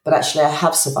 But actually I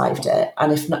have survived it.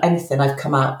 And if not anything, I've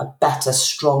come out a better,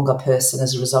 stronger person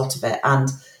as a result of it. And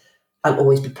I'll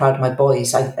always be proud of my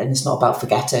boys. And it's not about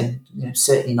forgetting,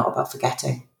 certainly not about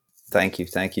forgetting. Thank you.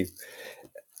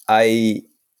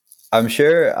 I'm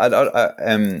sure,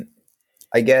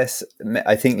 I guess,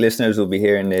 I think listeners will be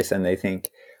hearing this and they think,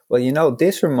 well,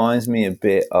 this reminds me a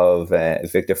bit of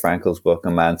Viktor Frankl's book, A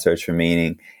Man's Search for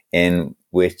Meaning, in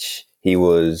which he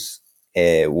was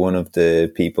one of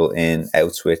the people in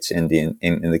Auschwitz in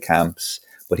the camps,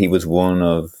 but he was one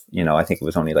of, I think it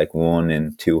was only like 1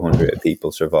 in 200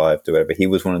 people survived or whatever. He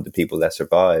was one of the people that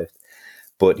survived,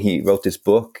 but he wrote this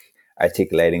book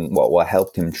articulating what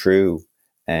helped him through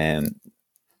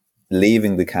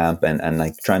leaving the camp and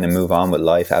like trying to move on with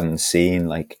life, having seen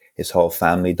like his whole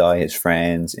family die, his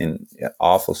friends in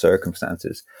awful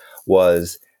circumstances,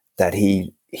 was that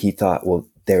he thought, well,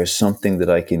 there is something that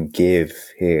I can give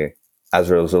here as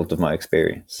a result of my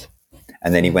experience.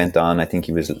 And then he went on, I think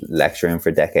he was lecturing for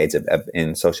decades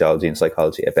in sociology and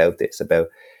psychology about this, about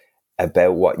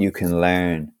what you can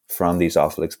learn from these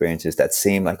awful experiences that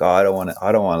seem like, I don't want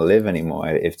to live anymore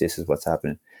if this is what's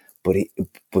happening. But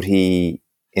he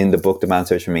in the book, The Man's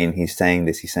Search for Meaning, he's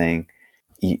saying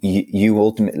you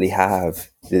ultimately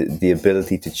have the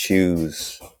ability to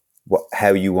choose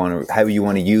how you want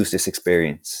to use this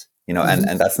experience.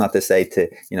 And that's not to say to,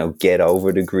 get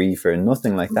over the grief or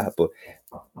nothing like that, but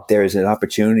there is an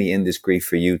opportunity in this grief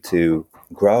for you to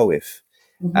grow with.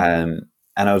 And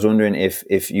I was wondering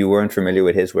if you weren't familiar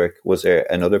with his work, was there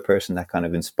another person that kind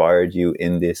of inspired you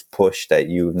in this push that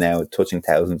you're now touching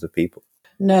thousands of people?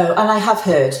 No, and I have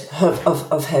heard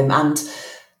of him, and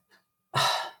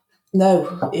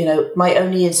no, my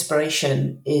only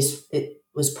inspiration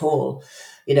was Paul.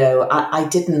 I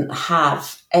didn't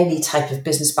have any type of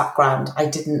business background. I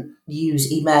didn't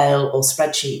use email or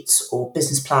spreadsheets or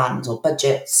business plans or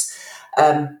budgets.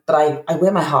 But I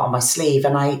wear my heart on my sleeve,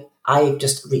 and I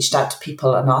just reached out to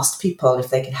people and asked people if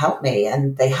they could help me,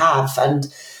 and they have.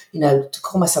 And, to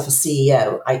call myself a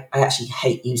CEO, I actually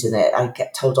hate using it. I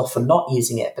get told off for not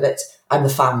using it, but I'm the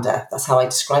founder. That's how I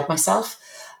describe myself.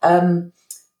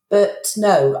 But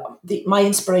no, my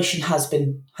inspiration has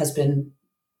been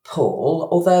Paul,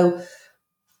 although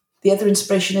the other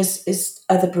inspiration is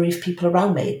other bereaved people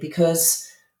around me, because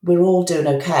we're all doing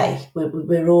okay.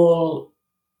 We're all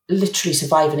literally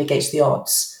surviving against the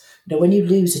odds. When you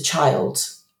lose a child,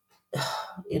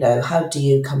 how do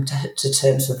you come to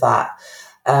terms with that?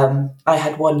 I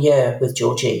had 1 year with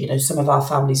Georgie. Some of our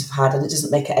families have had, and it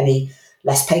doesn't make it any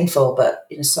less painful, but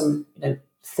some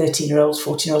 13-year-olds,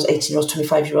 14-year-olds, 18-year-olds,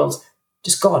 25-year-olds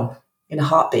just gone. in a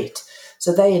heartbeat.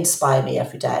 So they inspire me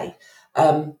every day.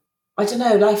 I don't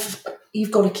know, life,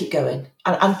 you've got to keep going.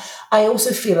 And I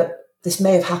also feel that this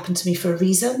may have happened to me for a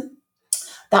reason.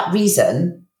 That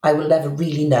reason I will never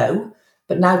really know.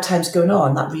 But now time's going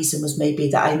on, that reason was maybe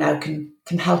that I now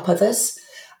can help others.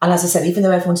 And as I said, even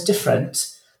though everyone's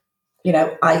different,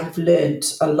 I've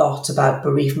learned a lot about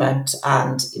bereavement.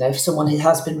 And, if someone who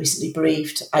has been recently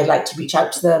bereaved, I like to reach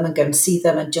out to them and go and see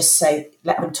them and just say,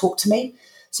 let them talk to me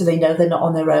so they know they're not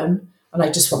on their own. And I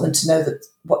just want them to know that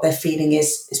what they're feeling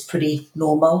is pretty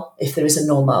normal, if there is a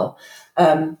normal.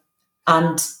 And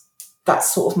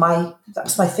that's sort of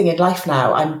that's my thing in life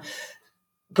now.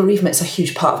 Bereavement's a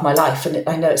huge part of my life. And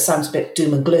I know it sounds a bit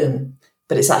doom and gloom,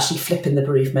 but it's actually flipping the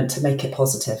bereavement to make it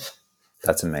positive.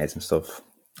 That's amazing stuff,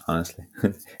 honestly.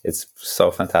 It's so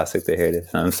fantastic to hear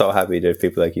this. And I'm so happy there's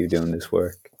people like you doing this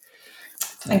work.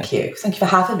 Thank you. Thank you for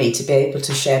having me to be able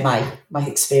to share my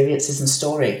experiences and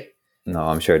story. No,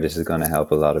 I'm sure this is going to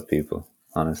help a lot of people,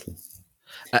 honestly.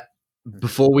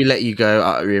 Before we let you go,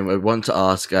 I want to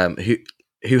ask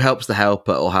who helps the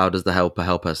helper, or how does the helper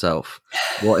help herself?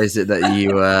 What is it that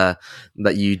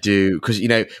you do? Because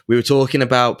we were talking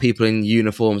about people in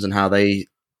uniforms and how they,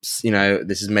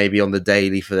 this is maybe on the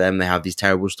daily for them. They have these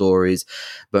terrible stories,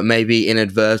 but maybe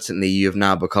inadvertently you have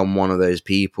now become one of those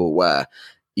people where,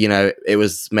 it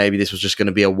was maybe this was just going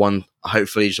to be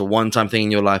hopefully just a one-time thing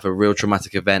in your life, a real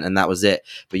traumatic event, and that was it.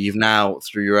 But you've now,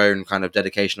 through your own kind of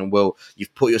dedication and will,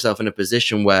 you've put yourself in a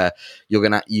position where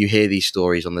you hear these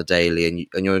stories on the daily, and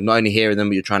you're not only hearing them,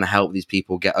 but you're trying to help these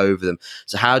people get over them.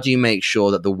 So how do you make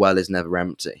sure that the well is never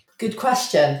empty? Good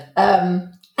question.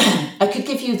 I could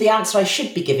give you the answer I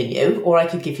should be giving you, or I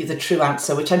could give you the true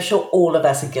answer, which I'm sure all of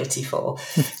us are guilty for.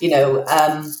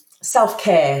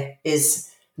 Self-care is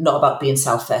not about being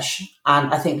selfish.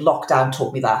 And I think lockdown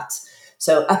taught me that.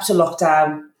 So up to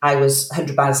lockdown, I was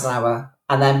 100 miles an hour.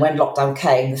 And then when lockdown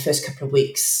came, the first couple of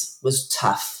weeks was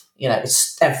tough.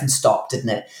 Everything stopped, didn't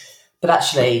it? But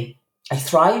actually, I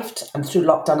thrived. And through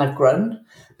lockdown, I've grown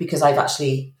because I've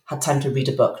actually had time to read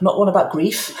a book. Not one about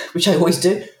grief, which I always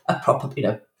do, a proper,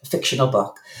 a fictional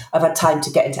book. I've had time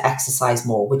to get into exercise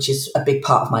more, which is a big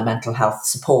part of my mental health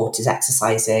support, is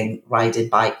exercising, riding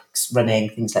bikes, running,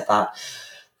 things like that.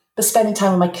 But spending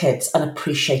time with my kids and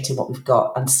appreciating what we've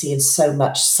got and seeing so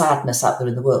much sadness out there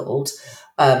in the world,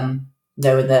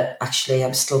 knowing that actually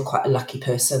I'm still quite a lucky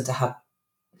person to have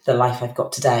the life I've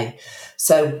got today.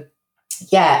 So,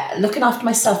 yeah, looking after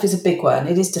myself is a big one.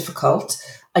 It is difficult.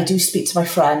 I do speak to my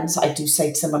friends. I do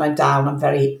say to them when I'm down, I'm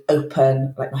very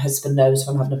open, like my husband knows if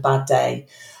I'm having a bad day.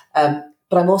 But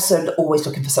I'm also always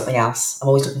looking for something else. I'm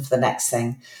always looking for the next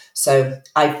thing. So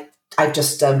I've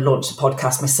just launched a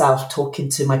podcast myself, talking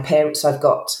to my parents. So I've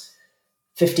got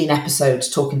 15 episodes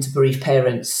talking to bereaved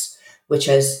parents, which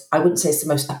is, I wouldn't say it's the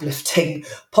most uplifting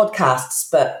podcasts,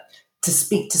 but to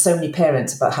speak to so many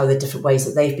parents about how the different ways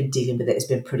that they've been dealing with it has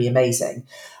been pretty amazing.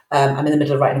 I'm in the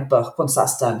middle of writing a book. Once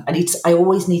that's done, I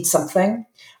always need something.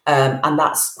 And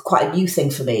that's quite a new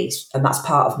thing for me. And that's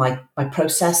part of my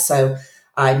process. So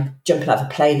I'm jumping out of a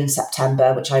plane in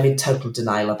September, which I'm in total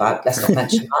denial about. Let's not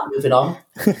mention that. Moving on.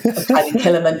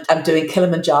 I'm doing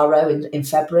Kilimanjaro in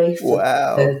February.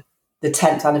 Wow. The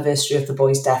 10th anniversary of the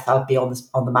boy's death. I'll be on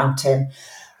the mountain.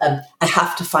 I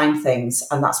have to find things.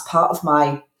 And that's part of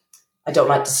I don't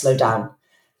like to slow down.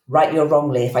 Rightly or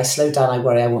wrongly, if I slow down, I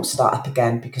worry I won't start up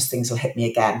again because things will hit me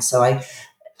again. So I'm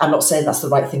not saying that's the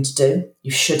right thing to do.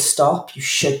 You should stop. You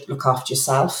should look after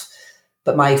yourself.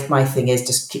 But my thing is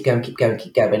just keep going.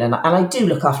 And I do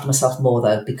look after myself more,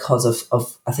 though, because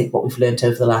of I think, what we've learned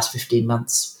over the last 15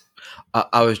 months.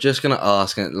 I was just going to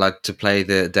ask, like, to play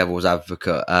the devil's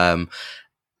advocate.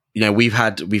 We've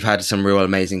had some real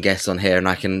amazing guests on here, and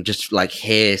I can just like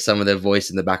hear some of their voice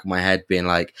in the back of my head being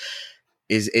like,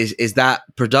 is that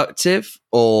productive,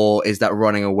 or is that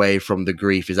running away from the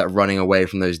grief? Is that running away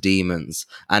from those demons?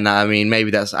 And I mean, maybe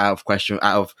that's out of question.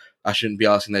 I shouldn't be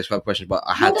asking those questions, but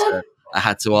I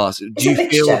had to ask. Do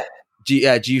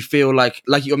you feel like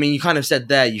you kind of said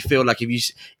there, you feel like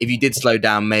if you did slow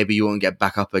down, maybe you won't get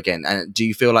back up again? And do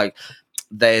you feel like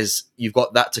you've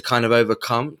got that to kind of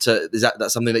overcome? Is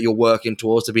that something that you're working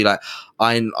towards, to be like,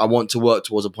 I want to work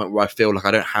towards a point where I feel like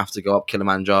I don't have to go up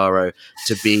Kilimanjaro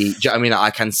to be, do you know what I mean? I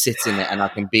can sit in it and I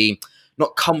can be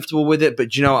not comfortable with it,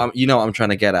 but you know what I'm trying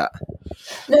to get at.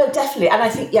 No, definitely. And I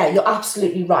think, yeah, you're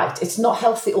absolutely right. It's not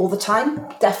healthy all the time.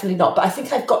 Definitely not. But I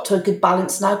think I've got to a good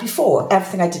balance now. Before,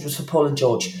 everything I did was for Paul and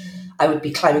George. I would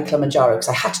be climbing Kilimanjaro because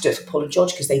I had to do it for Paul and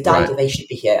George because they died, right, and they should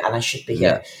be here and I should be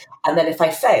here. And then if I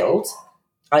failed,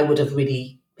 I would have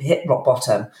really hit rock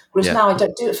bottom. Whereas now I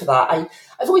don't do it for that.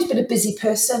 I've always been a busy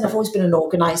person. I've always been an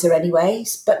organizer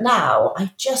anyways. But now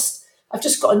I've just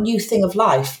got a new thing of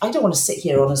life. I don't want to sit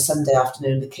here on a Sunday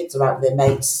afternoon. The kids are out with their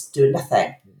mates doing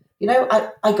nothing.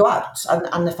 I go out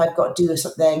and if I've got to do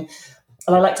something,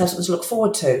 and I like to have something to look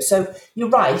forward to. So you're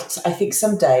right. I think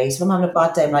some days if I'm having a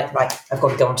bad day, I'm like, right, I've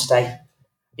got to go on today.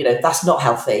 That's not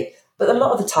healthy. But a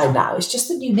lot of the time now, it's just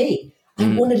the new me. I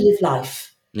want to live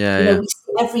life. We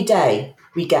see every day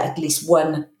we get at least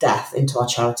one death into our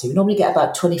charity. We normally get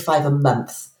about 25 a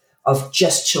month of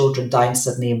just children dying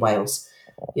suddenly in Wales.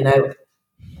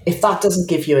 If that doesn't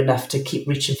give you enough to keep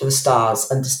reaching for the stars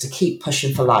and just to keep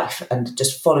pushing for life and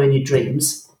just following your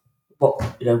dreams, what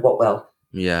will?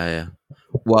 Yeah.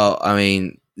 Well, I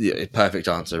mean, perfect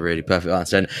answer, really perfect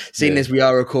answer. And seeing as we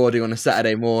are recording on a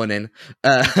Saturday morning,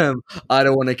 I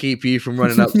don't want to keep you from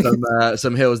running up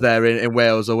some hills there in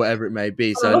Wales or whatever it may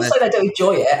be. I'm not saying I don't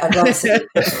enjoy it. I'd rather sit.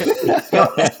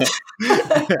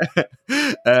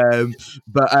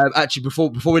 But actually,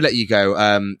 before we let you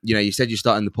go, you said you're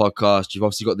starting the podcast. You've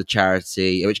obviously got the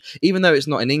charity, which even though it's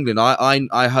not in England,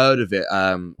 I heard of it.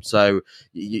 So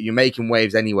you're making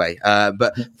waves anyway.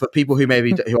 But for people who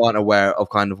who aren't aware of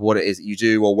kind of what it is that you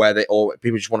do, or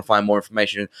people just want to find more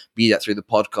information, be that through the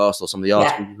podcast or some of the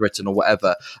articles you've written or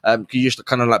whatever, can you just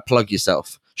kind of like plug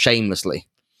yourself shamelessly?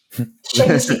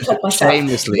 Shamelessly plug myself.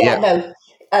 Shamelessly, No.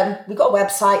 We've got a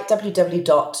website,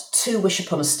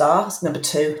 www.2wishuponaStar, number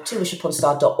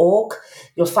 2wishuponaStar.org.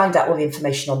 You'll find out all the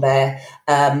information on there.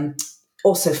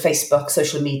 Also Facebook,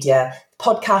 social media.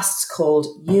 Podcast's called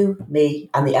You, Me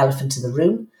and the Elephant in the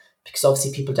Room, because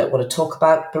obviously people don't want to talk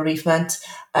about bereavement.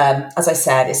 As I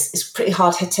said, it's pretty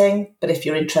hard hitting, but if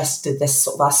you're interested in this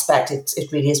sort of aspect, it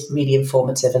really is really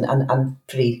informative and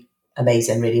pretty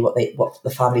amazing, really, what the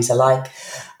families are like.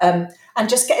 And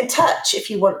just get in touch if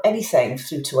you want anything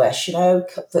through to us,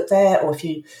 there, or if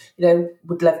you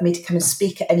would love me to come and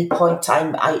speak at any point.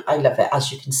 I love it, as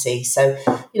you can see. So,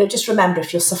 just remember,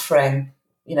 if you're suffering,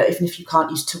 even if you can't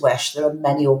use Tuish, there are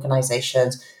many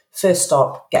organisations. First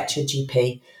stop, get to your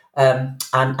GP,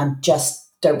 and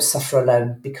just don't suffer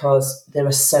alone, because there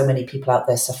are so many people out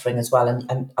there suffering as well,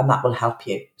 and that will help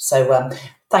you. So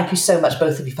thank you so much,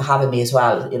 both of you, for having me as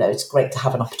well. It's great to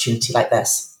have an opportunity like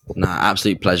this. No,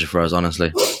 absolute pleasure for us,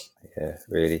 honestly. Yeah,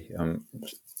 really. I'm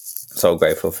so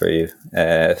grateful for you,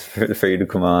 for you to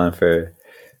come on, for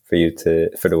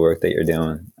the work that you're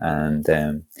doing, and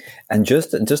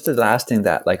just the last thing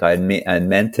that I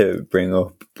meant to bring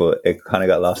up, but it kind of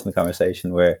got lost in the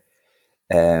conversation, where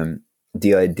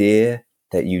the idea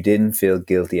that you didn't feel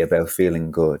guilty about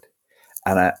feeling good,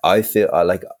 and I feel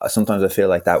sometimes I feel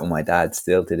like that with my dad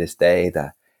still to this day,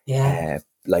 that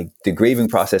the grieving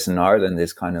process in Ireland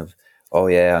is kind of,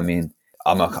 even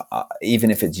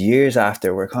if it's years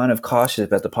after, we're kind of cautious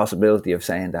about the possibility of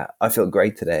saying that I feel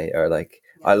great today, or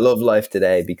I love life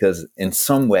today, because in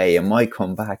some way it might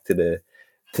come back to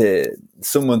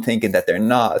someone thinking that they're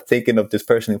not thinking of this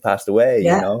person who passed away,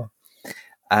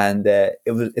 And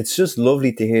it's just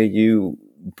lovely to hear you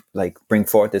bring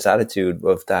forth this attitude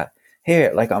of that.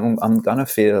 Here, I'm gonna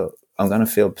feel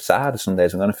sad some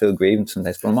days. I'm gonna feel grieving some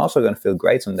days, but I'm also gonna feel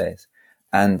great some days.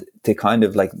 And to kind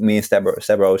of me and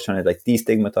Stebra always trying to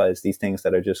destigmatize these things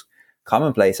that are just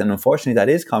commonplace. And unfortunately, that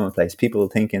is commonplace. People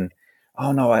thinking,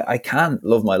 "Oh no, I can't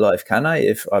love my life, can I?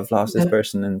 If I've lost this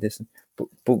person and this,"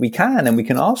 but we can, and we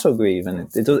can also grieve, and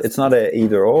it's not a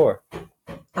either or.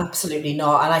 Absolutely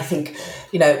not. And I think,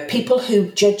 people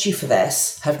who judge you for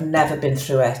this have never been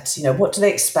through it. What do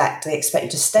they expect? They expect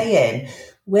you to stay in,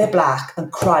 wear black,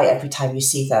 and cry every time you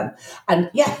see them.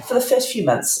 And for the first few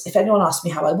months, if anyone asked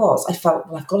me how I was, I felt,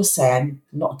 well, I've got to say I'm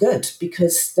not good,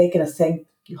 because they're going to think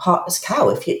you heartless cow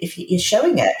if you're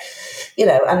showing it.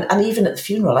 And even at the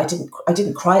funeral, I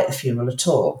didn't cry at the funeral at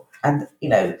all. And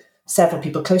several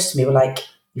people close to me were like,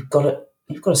 you've got to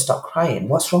stop crying.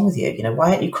 What's wrong with you?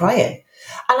 Why aren't you crying?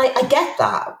 And I get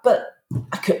that, but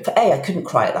I couldn't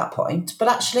cry at that point. But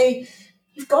actually,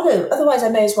 you've got to. Otherwise, I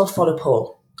may as well follow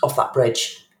Paul off that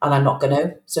bridge, and I'm not going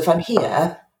to. So if I'm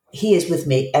here, he is with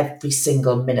me every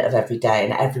single minute of every day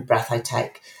and every breath I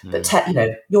take. But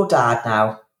your dad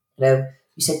now. You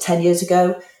said 10 years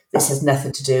ago. This has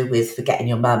nothing to do with forgetting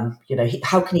your mum.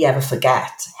 How can he ever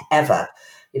forget? Ever?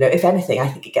 If anything, I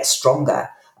think it gets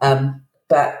stronger.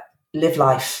 But live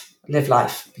life,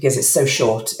 because it's so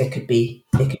short. It could be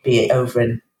over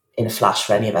in a flash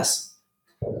for any of us.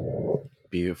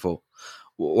 Beautiful.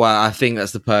 Well, I think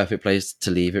that's the perfect place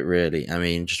to leave it, really. I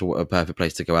mean, just a perfect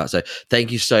place to go out. So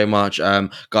thank you so much,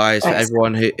 guys, for Thanks.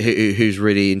 everyone who's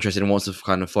really interested and wants to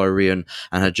kind of follow Rhian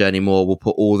and her journey more. We'll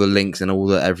put all the links and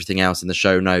everything else in the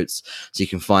show notes so you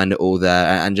can find it all there.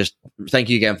 And just thank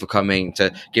you again for coming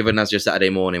to giving us your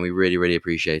Saturday morning. We really, really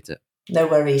appreciate it. No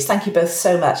worries. Thank you both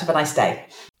so much. Have a nice day.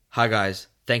 Hi, guys.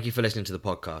 Thank you for listening to the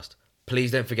podcast. Please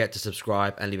don't forget to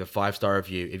subscribe and leave a 5-star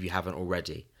review if you haven't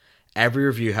already. Every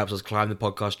review helps us climb the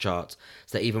podcast charts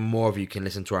so that even more of you can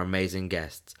listen to our amazing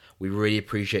guests. We really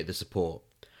appreciate the support.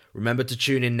 Remember to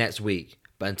tune in next week.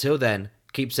 But until then,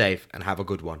 keep safe and have a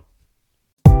good one.